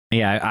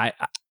 Yeah,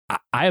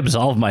 I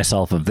absolve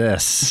myself of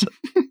this.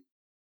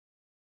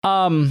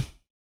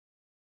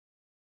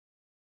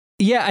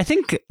 Yeah, I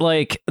think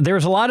like there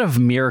was a lot of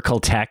miracle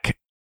tech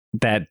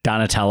that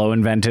Donatello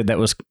invented that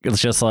was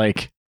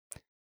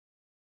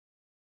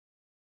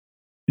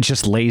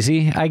just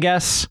lazy, I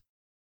guess.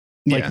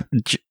 Yeah.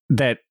 Like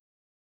that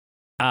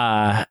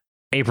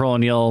April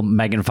O'Neil,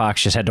 Megan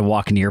Fox just had to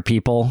walk near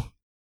people.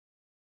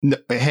 No,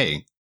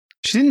 hey,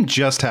 she didn't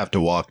just have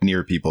to walk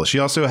near people. She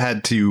also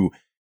had to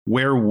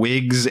wear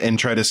wigs and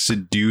try to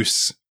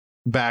seduce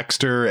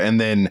Baxter and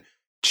then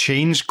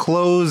change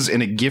clothes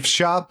in a gift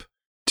shop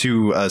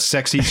to a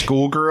sexy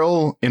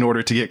schoolgirl in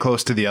order to get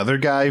close to the other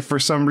guy for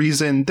some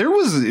reason. There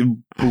was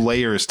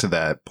layers to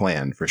that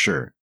plan for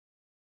sure.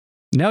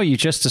 No, you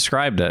just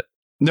described it.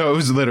 No, it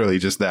was literally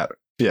just that.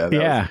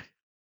 Yeah.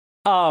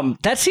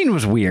 That scene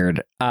was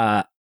weird.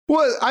 Well,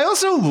 I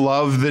also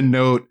love the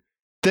note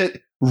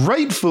that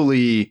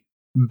rightfully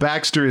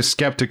Baxter is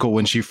skeptical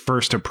when she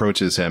first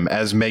approaches him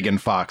as Megan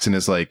Fox and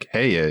is like,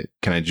 "Hey,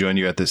 can I join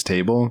you at this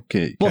table?"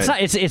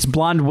 It's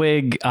blonde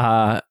wig,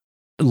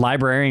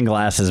 librarian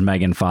glasses,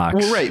 Megan Fox.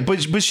 Well, right,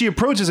 but she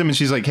approaches him and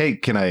she's like, "Hey,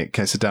 can I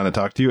sit down and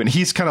talk to you?" And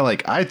he's kind of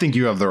like, "I think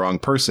you have the wrong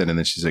person." And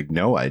then she's like,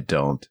 "No, I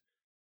don't."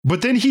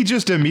 But then he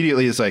just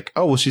immediately is like,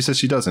 "Oh, well, she says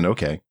she doesn't.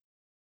 Okay."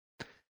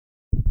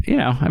 You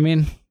know, I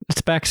mean,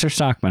 it's Baxter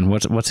Stockman.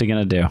 What's he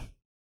gonna do?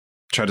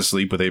 Try to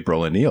sleep with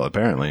April O'Neil,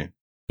 apparently.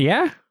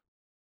 Yeah.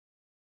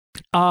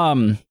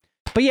 But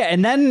yeah,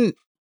 and then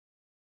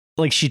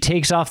like she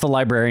takes off the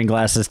librarian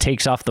glasses,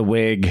 takes off the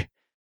wig,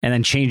 and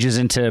then changes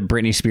into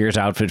Britney Spears'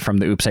 outfit from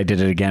the "Oops, I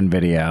Did It Again"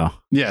 video.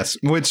 Yes,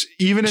 which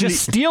even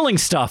just stealing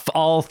stuff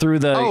all through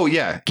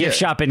the gift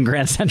shop in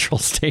Grand Central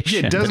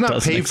Station. It does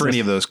not pay for any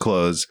of those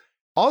clothes.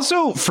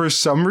 Also, for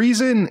some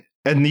reason,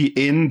 and the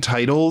in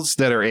titles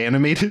that are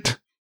animated,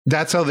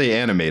 that's how they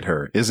animate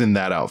her, is in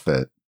that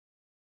outfit.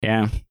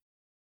 Yeah.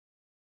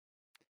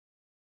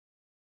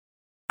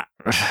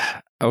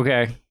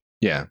 Okay.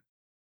 Yeah.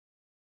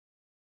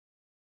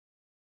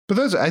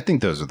 But I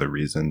think those are the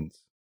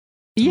reasons.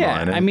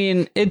 Yeah, I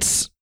mean,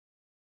 this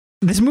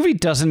movie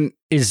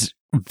is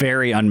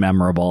very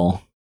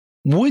unmemorable.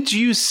 Would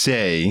you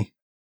say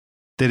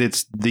that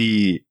it's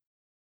the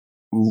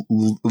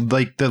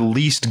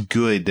least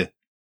good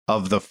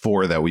of the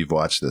four that we've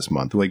watched this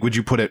month? Like, would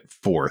you put it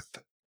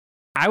fourth?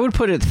 I would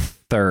put it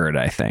third,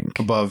 I think.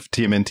 Above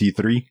TMNT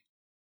 3?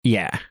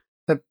 Yeah.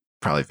 That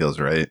probably feels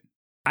right.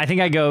 I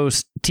think I go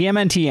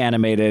TMNT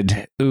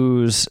animated,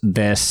 Ooze,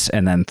 this,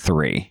 and then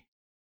 3.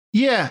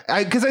 Yeah,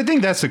 because I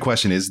think that's the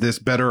question. Is this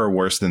better or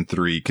worse than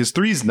 3? Because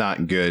 3 is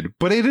not good,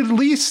 but it at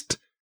least,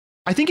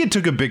 I think it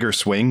took a bigger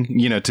swing,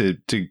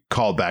 to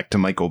call back to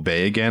Michael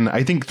Bay again.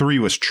 I think 3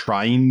 was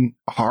trying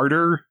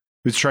harder.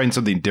 It was trying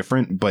something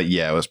different, but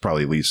yeah, it was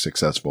probably least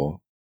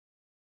successful.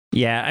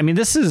 Yeah, I mean,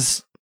 this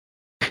was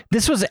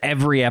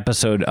every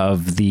episode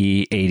of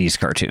the 80s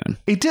cartoon.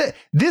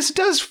 This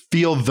does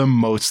feel the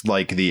most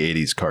like the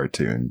 80s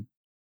cartoon.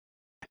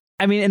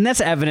 I mean, and that's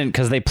evident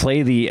because they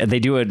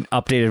do an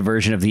updated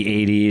version of the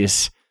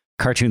 80s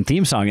cartoon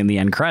theme song in the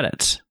end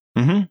credits.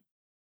 Mm-hmm.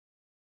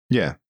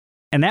 Yeah.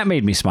 And that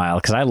made me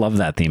smile because I love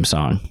that theme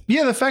song.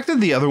 Yeah, the fact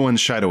that the other one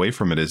shied away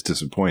from it is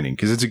disappointing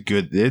because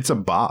it's a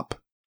bop.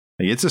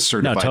 Like, it's a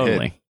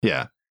certified hit.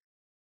 Yeah.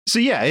 So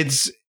yeah,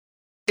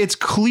 it's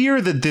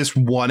clear that this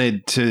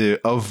wanted to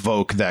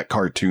evoke that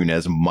cartoon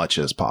as much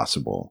as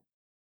possible.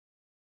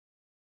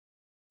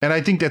 And I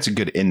think that's a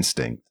good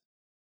instinct.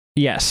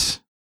 Yes.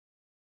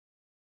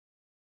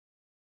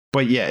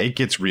 But yeah, it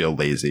gets real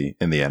lazy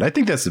in the end. I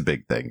think that's the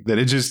big thing, that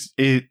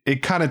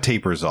it kind of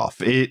tapers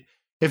off. It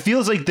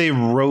feels like they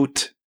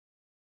wrote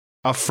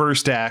a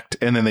first act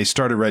and then they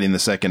started writing the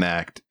second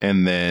act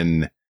and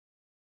then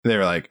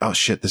they're like, oh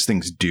shit, this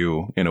thing's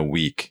due in a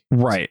week.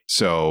 Right.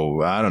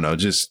 So I don't know,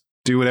 just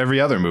do what every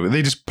other movie.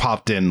 They just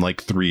popped in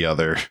like 3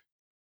 other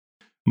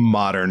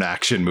modern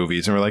action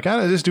movies and we're like,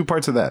 just do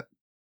parts of that.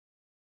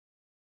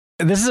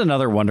 This is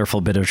another wonderful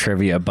bit of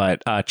trivia,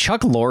 but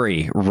Chuck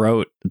Lorre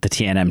wrote the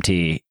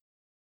TNMT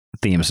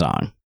theme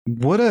song.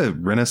 What a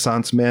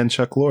Renaissance man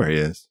Chuck Lorre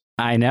is.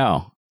 I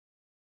know.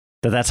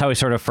 That's how he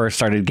sort of first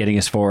started getting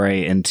his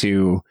foray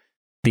into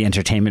the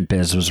entertainment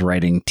biz, was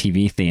writing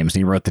TV themes.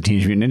 And he wrote the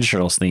Teenage Mutant Ninja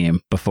Turtles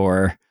theme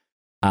before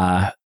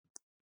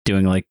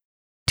doing like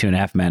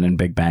 2.5 Men and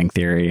Big Bang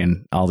Theory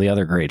and all the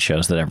other great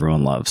shows that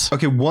everyone loves.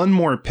 Okay, one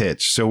more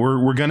pitch. So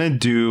we're going to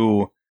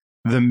do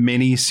the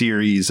mini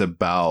series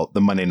about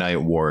the Monday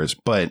Night Wars,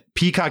 but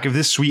Peacock, if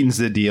this sweetens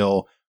the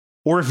deal,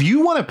 or if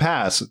you want to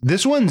pass,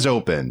 this one's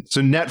open.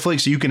 So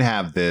Netflix, you can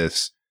have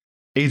this.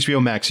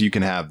 HBO Max, you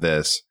can have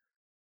this.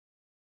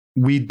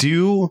 We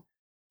do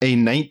a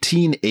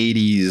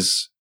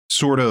 1980s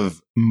sort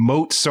of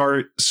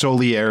Mozart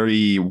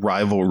Salieri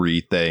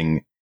rivalry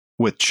thing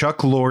with Chuck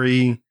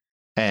Lorre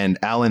and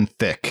Alan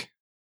Thicke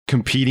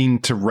competing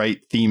to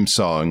write theme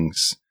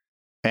songs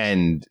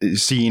and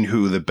seeing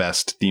who the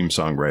best theme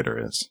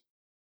songwriter is.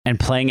 And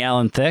playing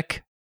Alan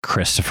Thicke,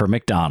 Christopher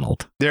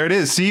McDonald. There it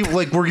is. See,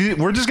 like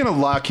we're just gonna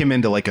lock him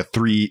into like a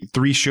three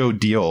show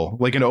deal,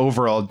 like an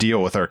overall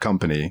deal with our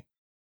company.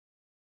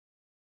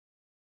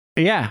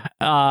 Yeah,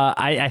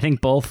 I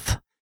think both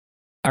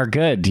are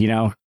good.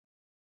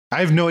 I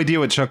have no idea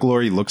what Chuck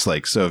Lorre looks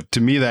like, so to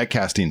me that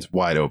casting's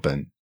wide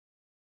open.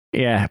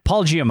 Yeah,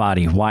 Paul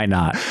Giamatti, why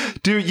not?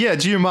 Dude, yeah,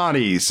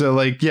 Giamatti. So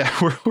like, yeah,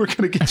 we're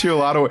gonna get you a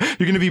lot of.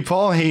 You're gonna be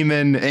Paul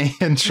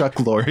Heyman and Chuck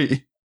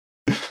Lorre.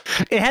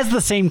 It has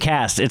the same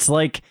cast. It's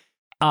like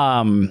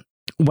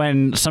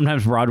when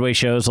sometimes Broadway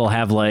shows will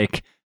have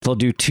like they'll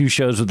do 2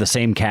 shows with the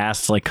same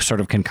cast, like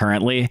sort of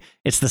concurrently.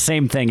 It's the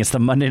same thing. It's the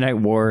Monday Night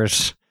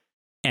Wars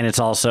and it's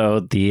also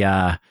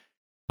the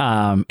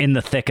In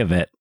the Thick of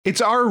It.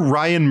 It's our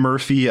Ryan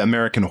Murphy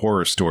American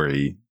Horror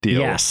Story deal.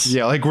 Yes.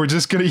 Yeah, like we're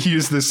just going to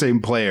use the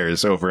same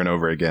players over and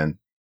over again.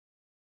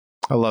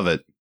 I love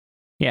it.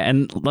 Yeah,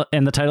 and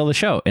the title of the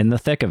show, In the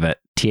Thick of It,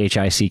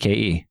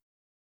 Thicke.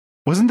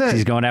 Wasn't that?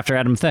 He's going after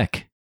Adam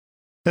Thicke.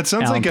 That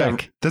sounds Alan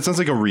like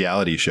Thicke. a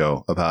reality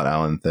show about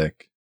Alan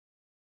Thicke.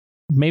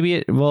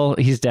 Maybe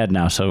he's dead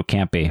now, so it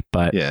can't be.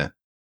 But Yeah.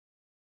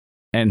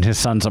 And his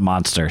son's a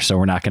monster, so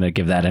we're not going to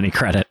give that any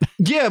credit.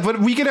 Yeah, but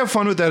we could have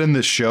fun with that in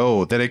the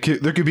show. There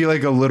could be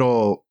like a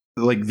little,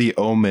 like the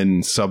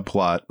Omen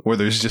subplot where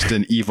there's just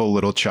an evil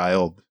little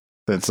child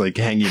that's like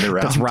hanging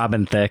around. That's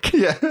Robin Thicke.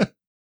 Yeah.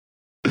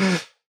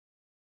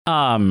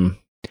 All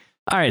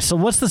right, so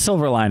what's the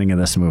silver lining of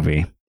this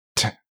movie?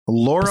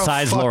 Laura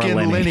Besides fucking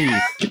Laura Linney. Linney.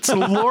 It's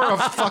Laura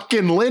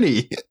fucking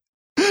Linney.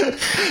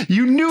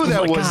 You knew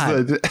that was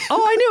God. the.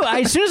 Oh, I knew.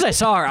 As soon as I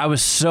saw her, I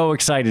was so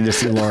excited to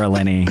see Laura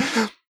Linney.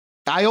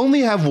 I only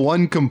have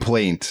one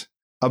complaint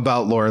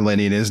about Laura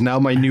Linney, and it is now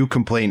my new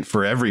complaint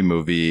for every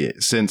movie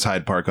since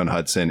Hyde Park on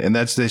Hudson, and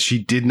that's that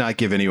she did not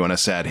give anyone a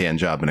sad hand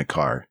job in a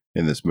car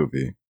in this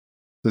movie.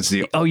 That's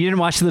the. Oh, you didn't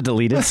watch the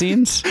deleted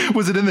scenes?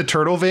 Was it in the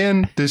turtle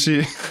van? Did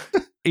she?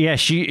 Yeah,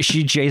 she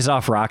jays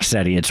off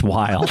Rocksteady. It's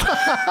wild.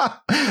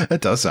 That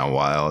does sound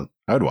wild.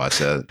 I would watch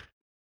that.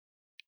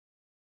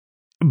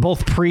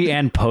 Both pre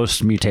and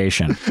post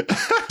mutation.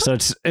 So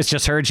it's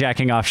just her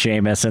jacking off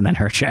Seamus and then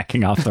her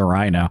jacking off the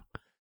Rhino.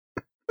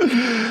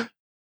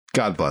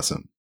 God bless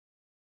him.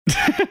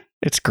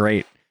 It's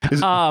great.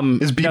 Is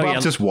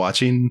Bebop just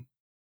watching?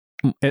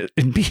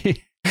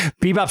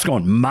 Bebop's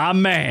going, my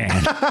man,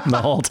 the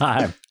whole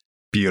time.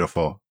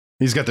 Beautiful.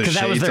 He's got the shades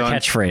on. Because that was their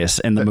catchspace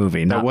in the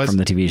movie, not from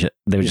the TV show.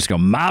 They would just go,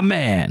 my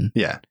man.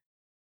 Yeah.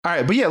 All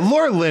right. But yeah,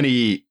 Laura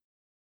Linney,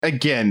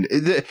 again,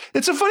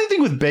 it's a funny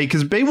thing with Bay,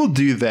 because Bay will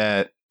do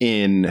that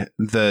in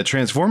the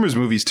Transformers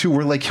movies too,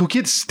 where like he'll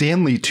get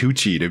Stanley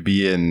Tucci to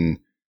be in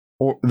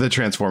the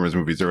Transformers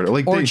movies, or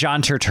like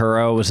John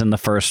Turturro was in the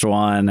first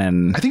one,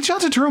 and I think John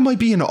Turturro might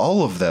be in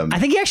all of them. I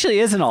think he actually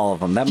is in all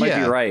of them. That might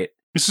be right.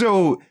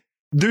 So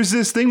there's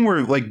this thing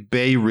where like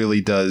Bay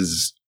really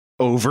does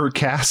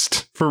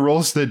overcast for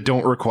roles that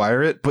don't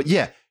require it. But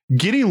yeah,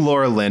 getting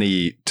Laura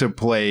Linney to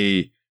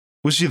play,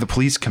 was she the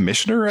police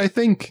commissioner? I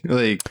think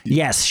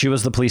yes, she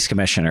was the police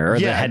commissioner or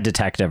the head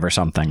detective or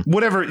something.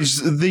 Whatever,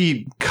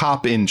 the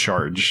cop in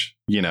charge,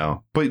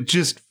 but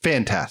just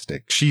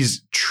fantastic.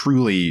 She's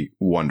truly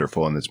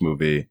wonderful in this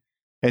movie.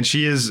 And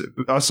she is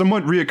a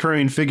somewhat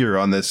reoccurring figure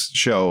on this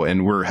show,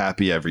 and we're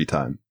happy every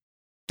time.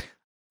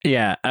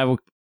 Yeah, I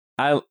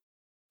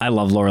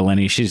love Laura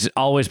Linney. She's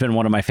always been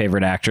one of my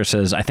favorite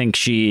actresses. I think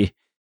she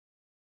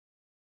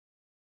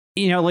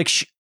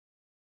gave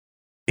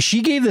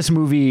this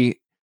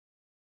movie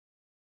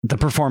the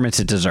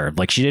performance it deserved.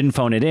 Like, she didn't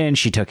phone it in.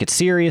 She took it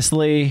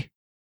seriously.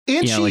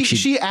 And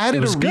she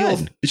added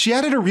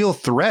a real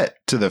threat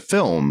to the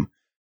film,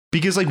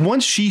 because like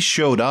once she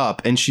showed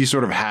up and she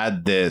sort of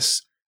had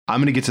this, I'm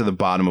going to get to the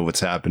bottom of what's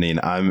happening.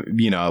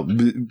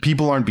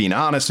 People aren't being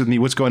honest with me.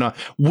 What's going on?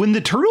 When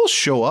the turtles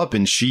show up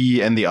and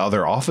she and the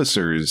other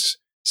officers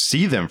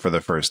see them for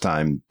the first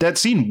time, that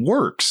scene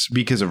works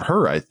because of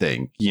her, I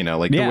think, the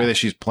way that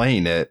she's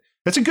playing it.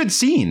 That's a good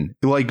scene.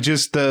 Like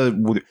just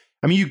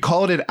you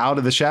called it Out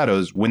of the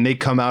Shadows. When they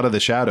come out of the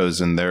shadows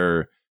and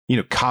they're,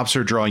 cops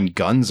are drawing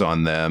guns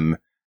on them,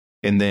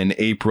 and then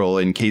April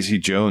and Casey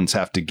Jones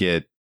have to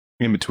get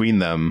in between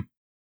them.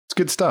 It's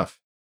good stuff.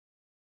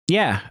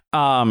 Yeah.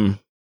 I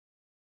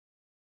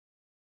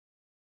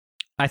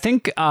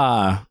think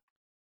the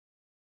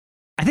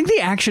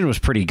action was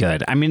pretty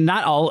good. I mean,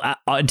 not all,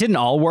 it didn't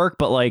all work,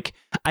 but like,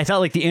 I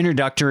felt like the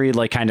introductory,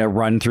 like kind of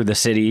run through the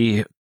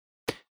city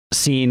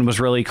scene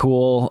was really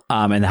cool.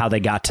 And how they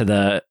got to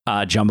the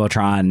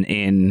Jumbotron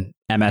in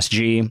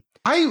MSG.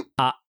 I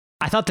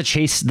thought the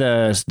chase,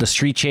 the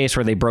street chase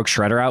where they broke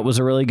Shredder out was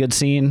a really good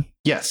scene.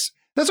 Yes.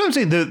 That's what I'm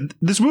saying.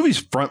 This movie's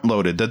front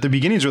loaded. That the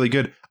beginning is really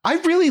good. I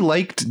really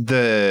liked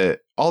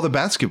all the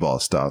basketball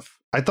stuff.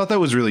 I thought that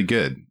was really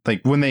good.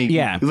 Like when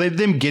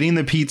them getting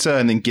the pizza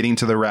and then getting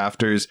to the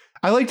rafters.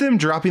 I liked them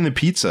dropping the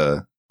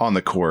pizza on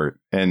the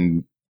court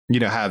and,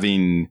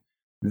 having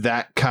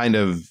that kind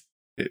of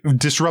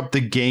disrupt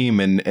the game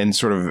and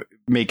sort of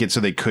make it so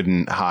they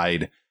couldn't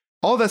hide.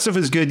 All that stuff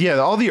is good. Yeah.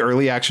 All the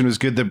early action was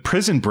good. The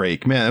prison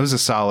break, man, that was a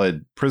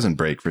solid prison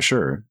break for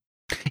sure.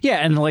 Yeah,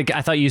 and like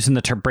I thought using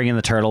bringing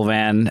the turtle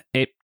van,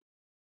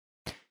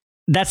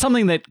 that's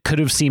something that could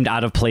have seemed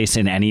out of place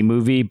in any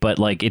movie, but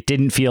like it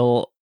didn't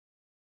feel.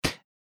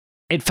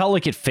 It felt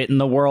like it fit in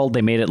the world.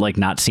 They made it like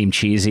not seem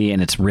cheesy,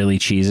 and it's really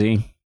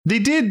cheesy. They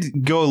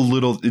did go a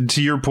little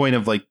to your point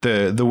of like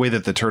the way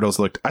that the turtles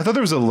looked. I thought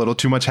there was a little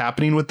too much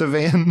happening with the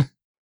van.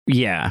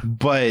 Yeah,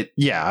 but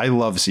yeah, I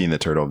love seeing the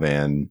turtle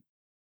van.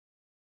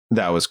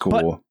 That was cool.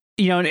 But,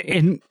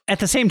 and at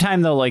the same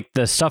time, though, like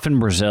the stuff in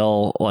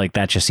Brazil, like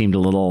that just seemed a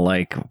little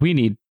like we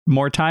need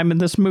more time in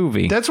this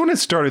movie. That's when it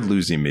started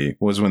losing me,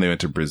 was when they went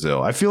to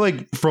Brazil. I feel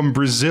like from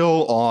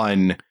Brazil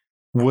on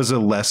was a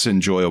less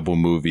enjoyable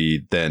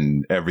movie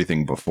than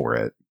everything before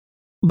it.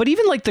 But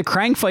even like the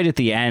Krang fight at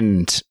the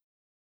end,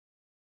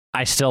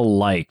 I still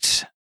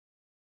liked.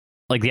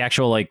 Like the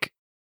actual like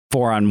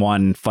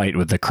 4-on-1 fight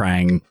with the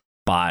Krang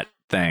bot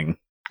thing.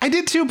 I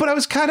did too, but I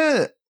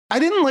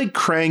didn't like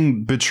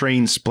Krang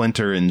betraying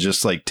Splinter and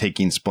just like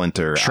taking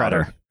Splinter.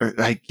 Shredder.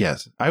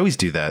 Yes, I always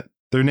do that.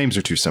 Their names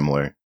are too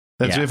similar.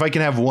 That's if I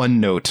can have one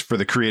note for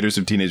the creators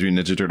of Teenage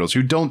Mutant Ninja Turtles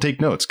who don't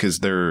take notes because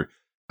they're,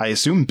 I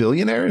assume,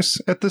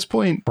 billionaires at this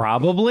point.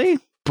 Probably.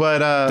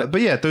 But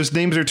yeah, those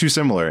names are too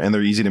similar and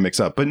they're easy to mix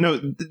up. But no,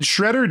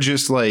 Shredder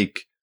just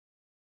like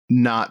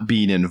not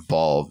being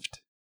involved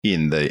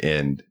in the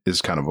end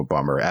is kind of a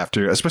bummer,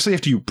 especially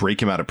after you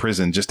break him out of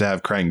prison, just to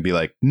have Krang be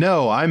like,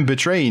 no, I'm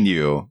betraying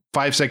you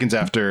 5 seconds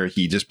after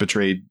he just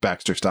betrayed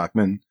Baxter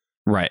Stockman.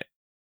 Right.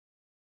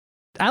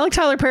 I like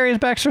Tyler Perry as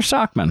Baxter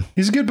Stockman.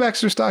 He's a good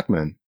Baxter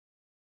Stockman.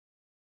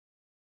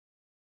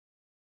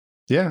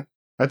 Yeah.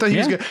 I thought he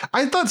was good.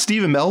 I thought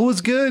Steve Amell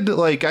was good.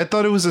 Like, I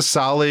thought it was a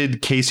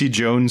solid Casey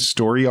Jones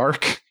story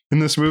arc in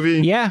this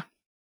movie. Yeah.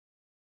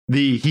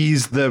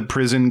 He's the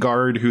prison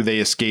guard who they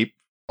escape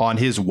on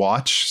his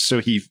watch. So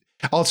he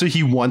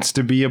wants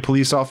to be a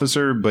police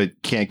officer, but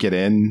can't get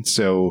in.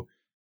 So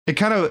it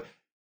kind of,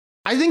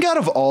 I think out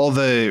of all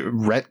the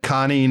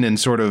retconning and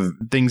sort of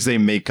things they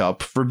make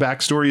up for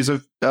backstories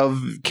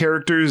of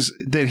characters,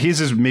 that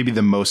his is maybe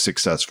the most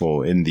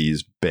successful in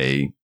these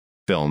Bay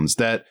films.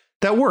 That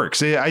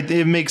works.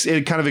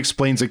 It kind of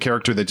explains a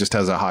character that just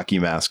has a hockey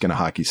mask and a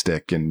hockey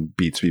stick and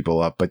beats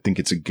people up. I think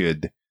it's a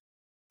good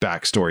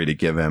backstory to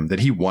give him, that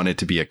he wanted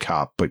to be a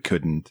cop but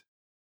couldn't.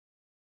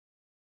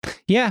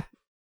 Yeah.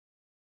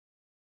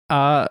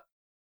 And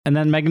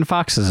then Megan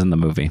Fox is in the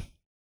movie.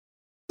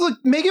 Look,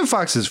 Megan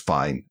Fox is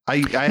fine.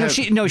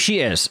 She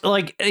is.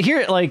 Like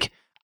here, like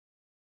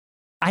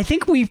I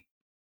think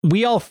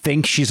we all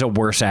think she's a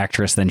worse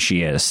actress than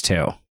she is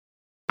too.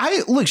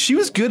 She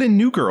was good in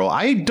New Girl.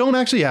 I don't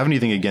actually have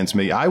anything against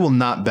Megan. I will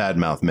not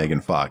badmouth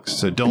Megan Fox.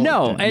 So don't.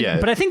 No,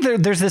 but I think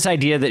there's this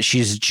idea that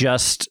she's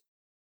just,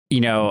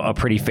 a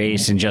pretty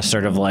face and just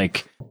sort of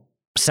like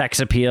sex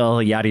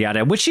appeal, yada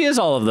yada, which she is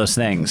all of those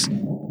things.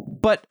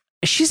 But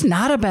she's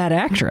not a bad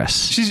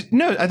actress.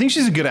 I think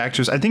she's a good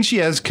actress. I think she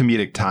has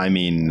comedic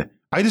timing.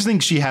 I just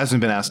think she hasn't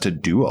been asked to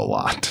do a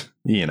lot.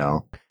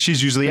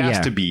 She's usually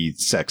asked to be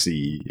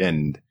sexy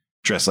and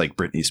dress like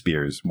Britney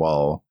Spears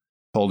while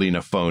holding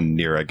a phone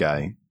near a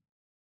guy.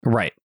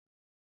 Right.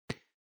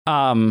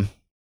 But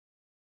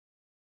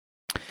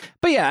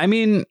yeah, I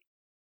mean,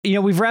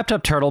 we've wrapped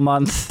up Turtle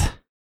Month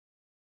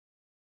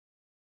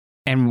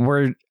and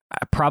we're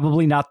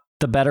probably not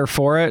the better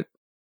for it.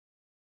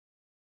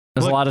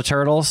 There's a lot of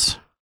turtles.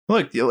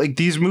 Look, like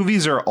these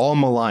movies are all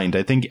maligned.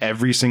 I think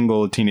every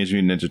single Teenage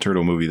Mutant Ninja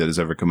Turtle movie that has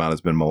ever come out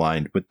has been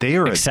maligned, but they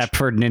are except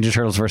for Ninja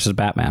Turtles versus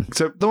Batman.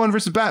 Except the one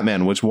versus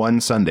Batman, which won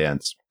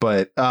Sundance.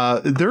 But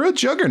they're a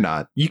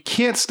juggernaut. You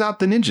can't stop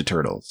the Ninja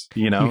Turtles.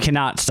 You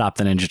cannot stop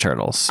the Ninja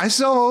Turtles. I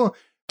saw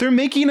they're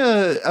making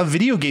a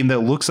video game that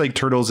looks like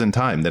Turtles in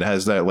Time that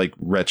has that like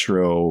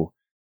retro,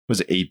 was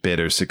it 8-bit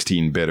or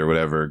 16-bit or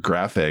whatever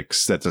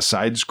graphics. That's a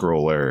side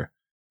scroller.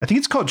 I think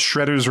it's called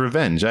Shredder's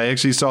Revenge. I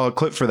actually saw a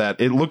clip for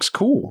that. It looks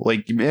cool.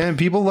 Like, man,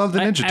 people love the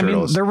Ninja Turtles. I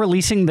mean, they're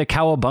releasing the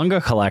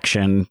Cowabunga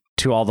collection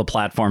to all the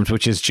platforms,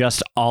 which is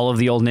just all of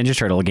the old Ninja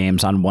Turtle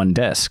games on one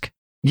disc.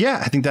 Yeah,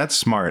 I think that's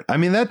smart. I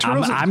mean,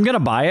 I'm going to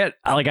buy it.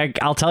 Like,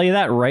 I'll tell you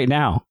that right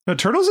now. No,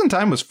 Turtles in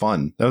Time was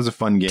fun. That was a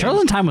fun game.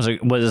 Turtles in Time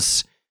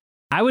was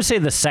I would say,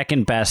 the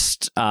second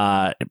best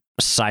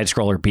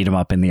side-scroller beat 'em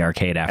up in the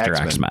arcade after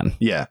X-Men.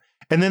 Yeah.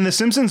 And then The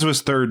Simpsons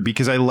was third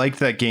because I liked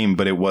that game,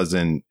 but it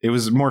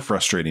was more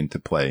frustrating to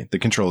play. The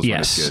controls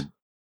weren't as good.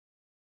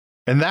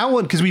 And that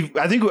one, because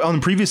I think on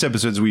the previous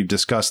episodes, we've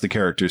discussed the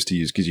characters to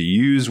use, because you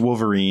use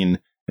Wolverine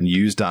and you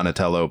use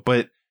Donatello.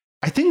 But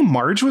I think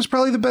Marge was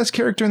probably the best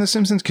character in The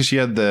Simpsons because she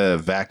had the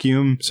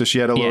vacuum. So she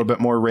had a little bit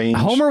more range.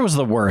 Homer was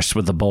the worst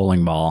with the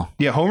bowling ball.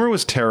 Yeah, Homer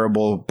was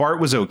terrible. Bart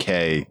was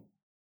okay.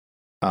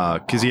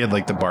 Because he had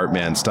like the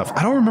Bartman stuff.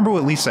 I don't remember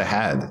what Lisa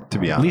had, to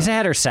be honest. Lisa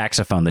had her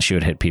saxophone that she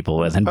would hit people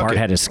with, and Bart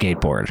had his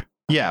skateboard.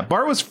 Yeah,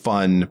 Bart was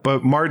fun,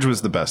 but Marge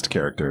was the best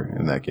character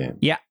in that game.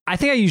 Yeah, I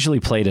think I usually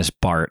played as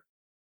Bart.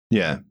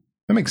 Yeah,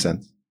 that makes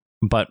sense.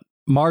 But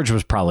Marge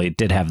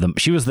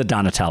she was the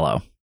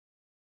Donatello.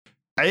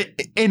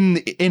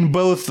 In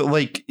both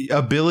like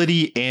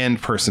ability and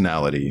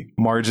personality,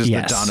 Marge is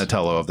the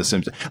Donatello of The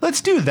Simpsons.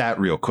 Let's do that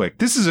real quick.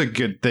 This is a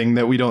good thing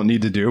that we don't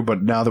need to do,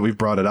 but now that we've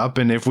brought it up,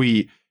 and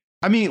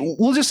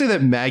we'll just say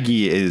that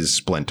Maggie is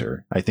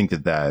Splinter. I think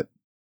that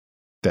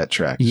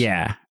tracks.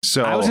 Yeah.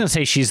 So I was going to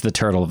say she's the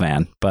Turtle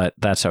Van, but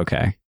that's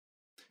okay.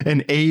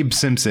 And Abe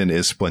Simpson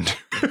is Splinter.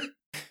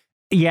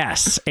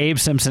 Yes, Abe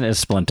Simpson is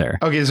Splinter.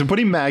 Okay, so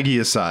putting Maggie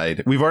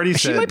aside, we've already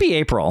said... She might be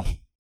April.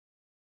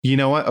 You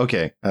know what?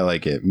 Okay, I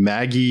like it.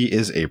 Maggie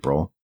is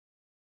April.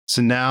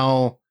 So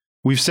now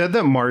we've said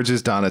that Marge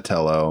is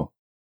Donatello.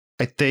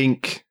 I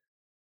think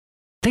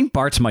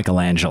Bart's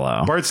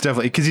Michelangelo. Bart's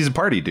definitely... Because he's a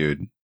party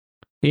dude.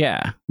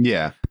 Yeah.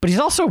 Yeah. But he's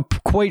also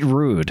quite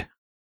rude.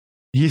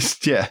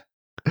 Yeah.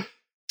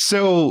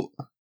 So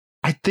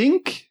I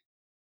think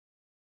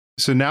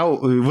So now,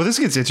 well, this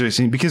gets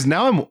interesting because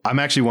now I'm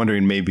actually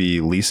wondering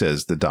maybe Lisa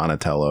is the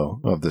Donatello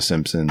of The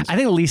Simpsons. I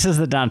think Lisa's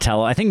the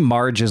Donatello. I think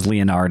Marge is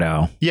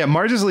Leonardo. Yeah,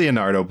 Marge is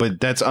Leonardo, but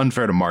that's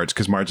unfair to Marge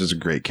because Marge is a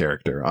great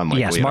character. Unlike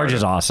yes, Leonardo. Marge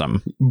is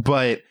awesome.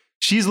 But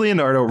she's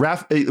Leonardo.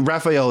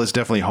 Raphael is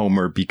definitely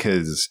Homer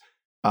because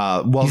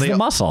he's the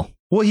muscle.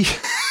 Well,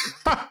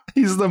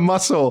 he's the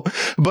muscle,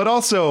 but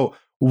also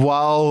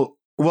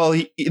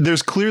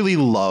there's clearly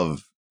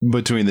love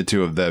between the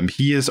two of them.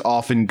 He is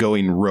often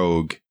going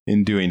rogue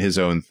in doing his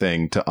own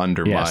thing to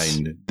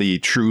undermine the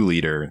true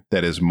leader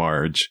that is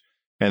Marge.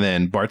 And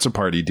then Bart's a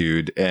party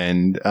dude,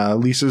 and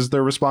Lisa's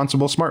the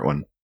responsible smart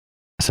one.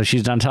 So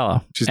she's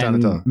Donatello. And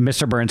Donatello.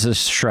 Mr. Burns is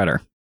Shredder.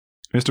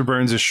 Mr.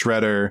 Burns is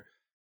Shredder,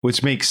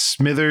 which makes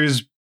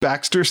Smithers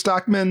Baxter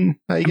Stockman,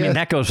 I guess. I mean,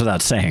 that goes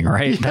without saying,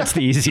 right? Yeah. That's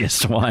the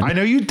easiest one. I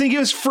know you'd think it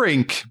was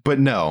Frink, but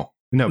no.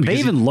 They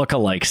even look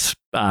alike,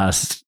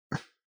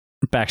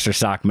 Baxter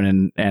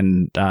Stockman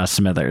and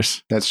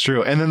Smithers. That's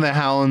true. And then the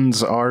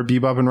Hounds are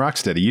Bebop and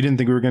Rocksteady. You didn't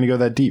think we were going to go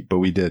that deep, but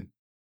we did.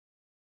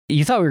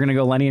 You thought we were going to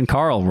go Lenny and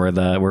Carl were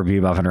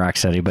Bebop and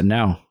Rocksteady, but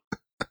no.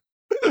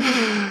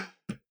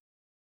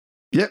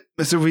 Yep.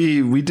 So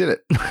we did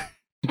it.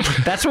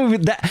 That's what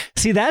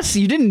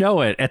you didn't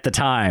know it at the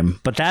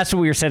time, but that's what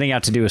we were setting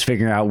out to do, is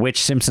figuring out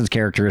which Simpsons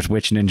character is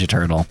which Ninja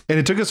Turtle. And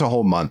it took us a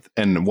whole month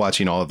and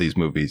watching all of these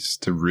movies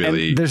to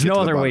really. And there's no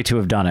other way to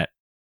have done it.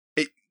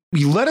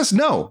 You let us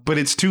know, but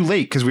it's too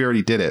late because we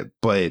already did it.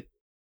 But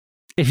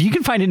if you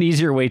can find an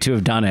easier way to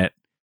have done it,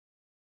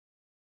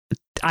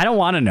 I don't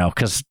want to know,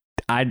 because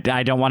I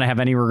don't want to have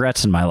any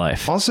regrets in my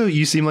life. Also,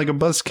 you seem like a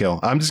buzzkill.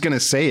 I'm just going to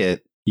say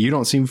it. You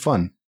don't seem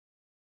fun.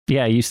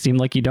 Yeah, you seem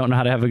like you don't know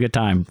how to have a good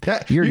time.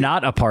 Yeah, you're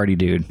not a party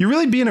dude. You're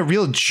really being a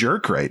real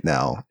jerk right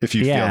now, if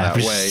you feel that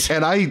way.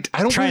 And I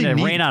don't trying really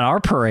to rain on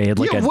our parade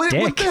like a dick.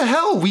 What the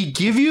hell? We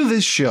give you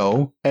this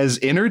show as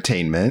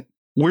entertainment.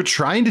 We're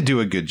trying to do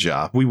a good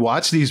job. We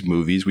watch these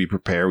movies, we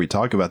prepare, we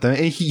talk about them,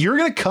 and you're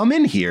going to come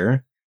in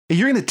here and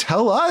you're going to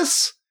tell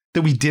us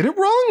that we did it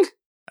wrong?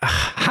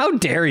 How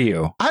dare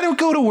you? I don't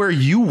go to where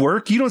you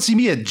work. You don't see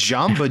me at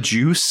Jamba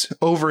Juice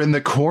over in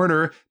the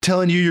corner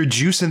telling you you're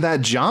juicing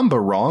that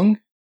Jamba wrong.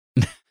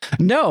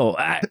 No,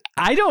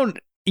 I don't.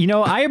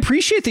 I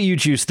appreciate that you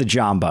juice the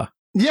Jamba.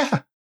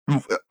 Yeah,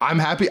 I'm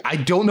happy. I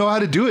don't know how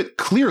to do it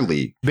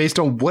clearly based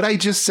on what I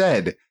just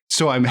said.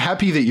 So I'm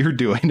happy that you're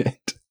doing it.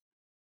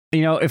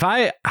 If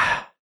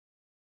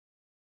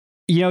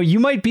you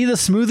might be the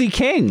smoothie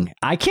king.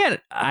 I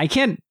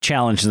can't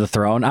challenge the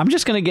throne. I'm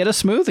just going to get a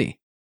smoothie.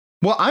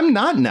 Well, I'm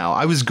not now.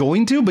 I was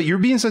going to, but you're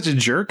being such a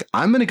jerk.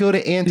 I'm going to go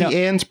to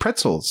Auntie Anne's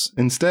Pretzels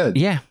instead.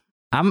 Yeah,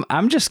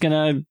 I'm just going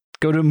to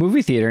go to a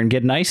movie theater and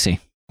get an icy.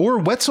 Or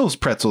Wetzel's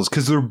Pretzels,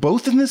 because they're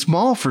both in this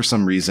mall for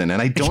some reason,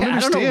 and I don't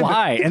understand. I don't know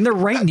why, and they're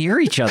right near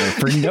each other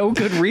for no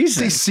good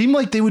reason. They seem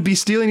like they would be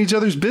stealing each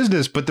other's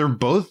business, but they're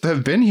both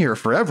have been here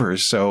forever,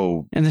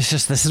 so... And this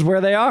is where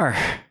they are.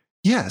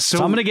 Yeah, so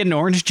I'm going to get an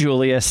Orange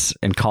Julius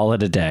and call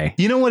it a day.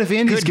 You know what? If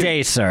Andy's Good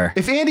day, sir.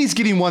 If Andy's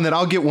getting one, then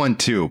I'll get one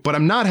too, but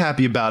I'm not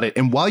happy about it,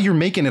 and while you're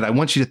making it, I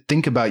want you to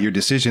think about your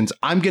decisions.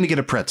 I'm going to get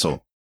a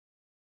pretzel.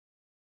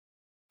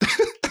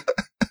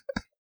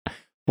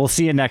 We'll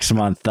see you next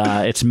month.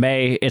 It's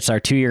May. It's our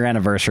 2-year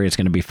anniversary. It's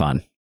going to be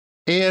fun.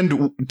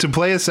 And to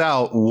play us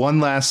out, one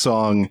last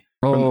song.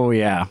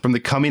 From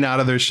the Coming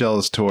Out of Their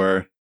Shells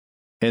tour.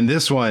 And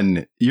this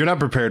one, you're not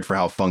prepared for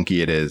how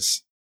funky it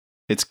is.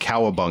 It's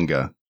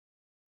Cowabunga.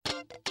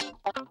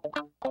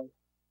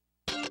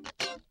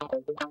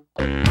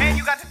 Man,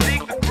 you got to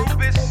dig the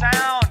groovest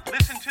sound.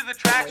 Listen to the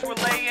tracks we're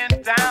laying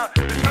down.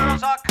 The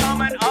turtles are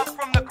coming up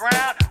from the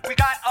ground. We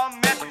got a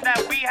message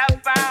that we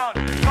have found.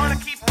 Gonna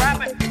keep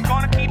rapping,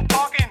 gonna keep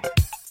talking.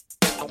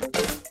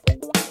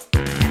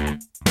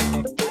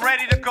 We're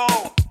ready to go.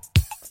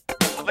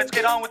 Let's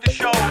get on with the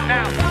show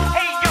now.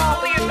 Hey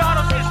y'all,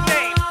 Leonardo's his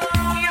name.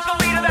 He is the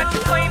leader that you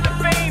claim to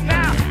fame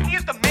now. He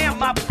is the man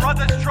my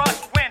brothers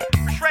trust. When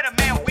we shred a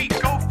man, we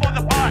go for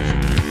the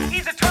bust.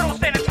 He's a turtle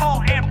standing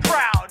tall and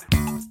proud.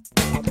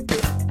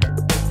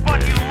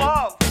 But he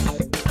loves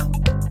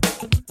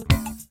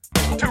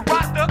to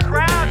rock the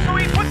crowd. So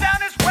he put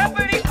down his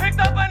weapon, he picked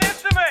up an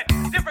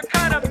instrument. Different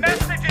kind of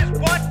message is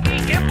what he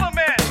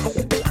implements.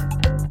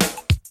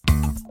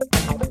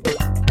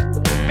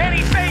 And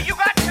he say you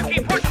got to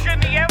keep pushing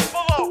the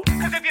envelope.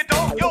 Cause if you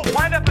don't, you'll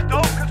wind up a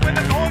dope. Cause when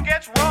the going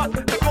gets rough,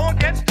 the going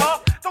gets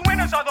tough, the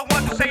winners are the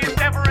ones who say it's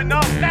never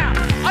enough. Now,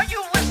 are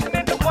you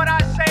listening to what I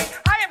say?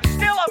 I am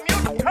still a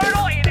mutant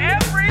turtle in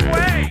every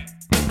way.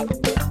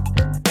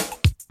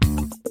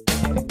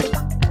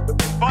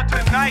 But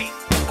tonight,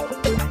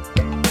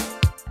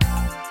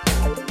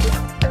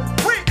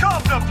 we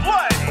come to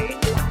play.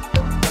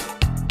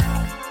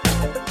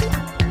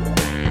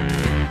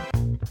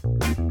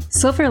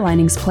 Silver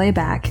Linings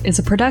Playback is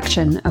a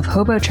production of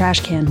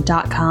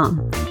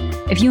HoboTrashCan.com.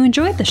 If you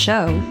enjoyed the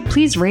show,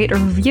 please rate or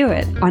review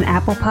it on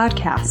Apple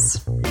Podcasts.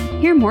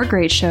 Hear more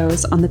great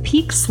shows on the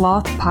Peak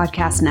Sloth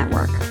Podcast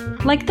Network,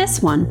 like this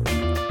one.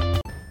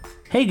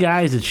 Hey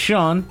guys, it's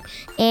Sean.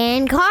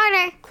 And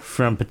Carter.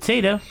 From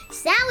Potato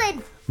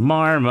Salad.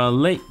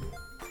 Marmalade.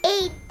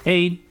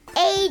 Aid.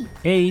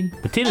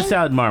 Potato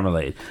Salad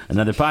Marmalade.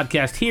 Another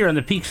podcast here on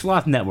the Peak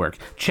Sloth Network.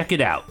 Check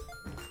it out.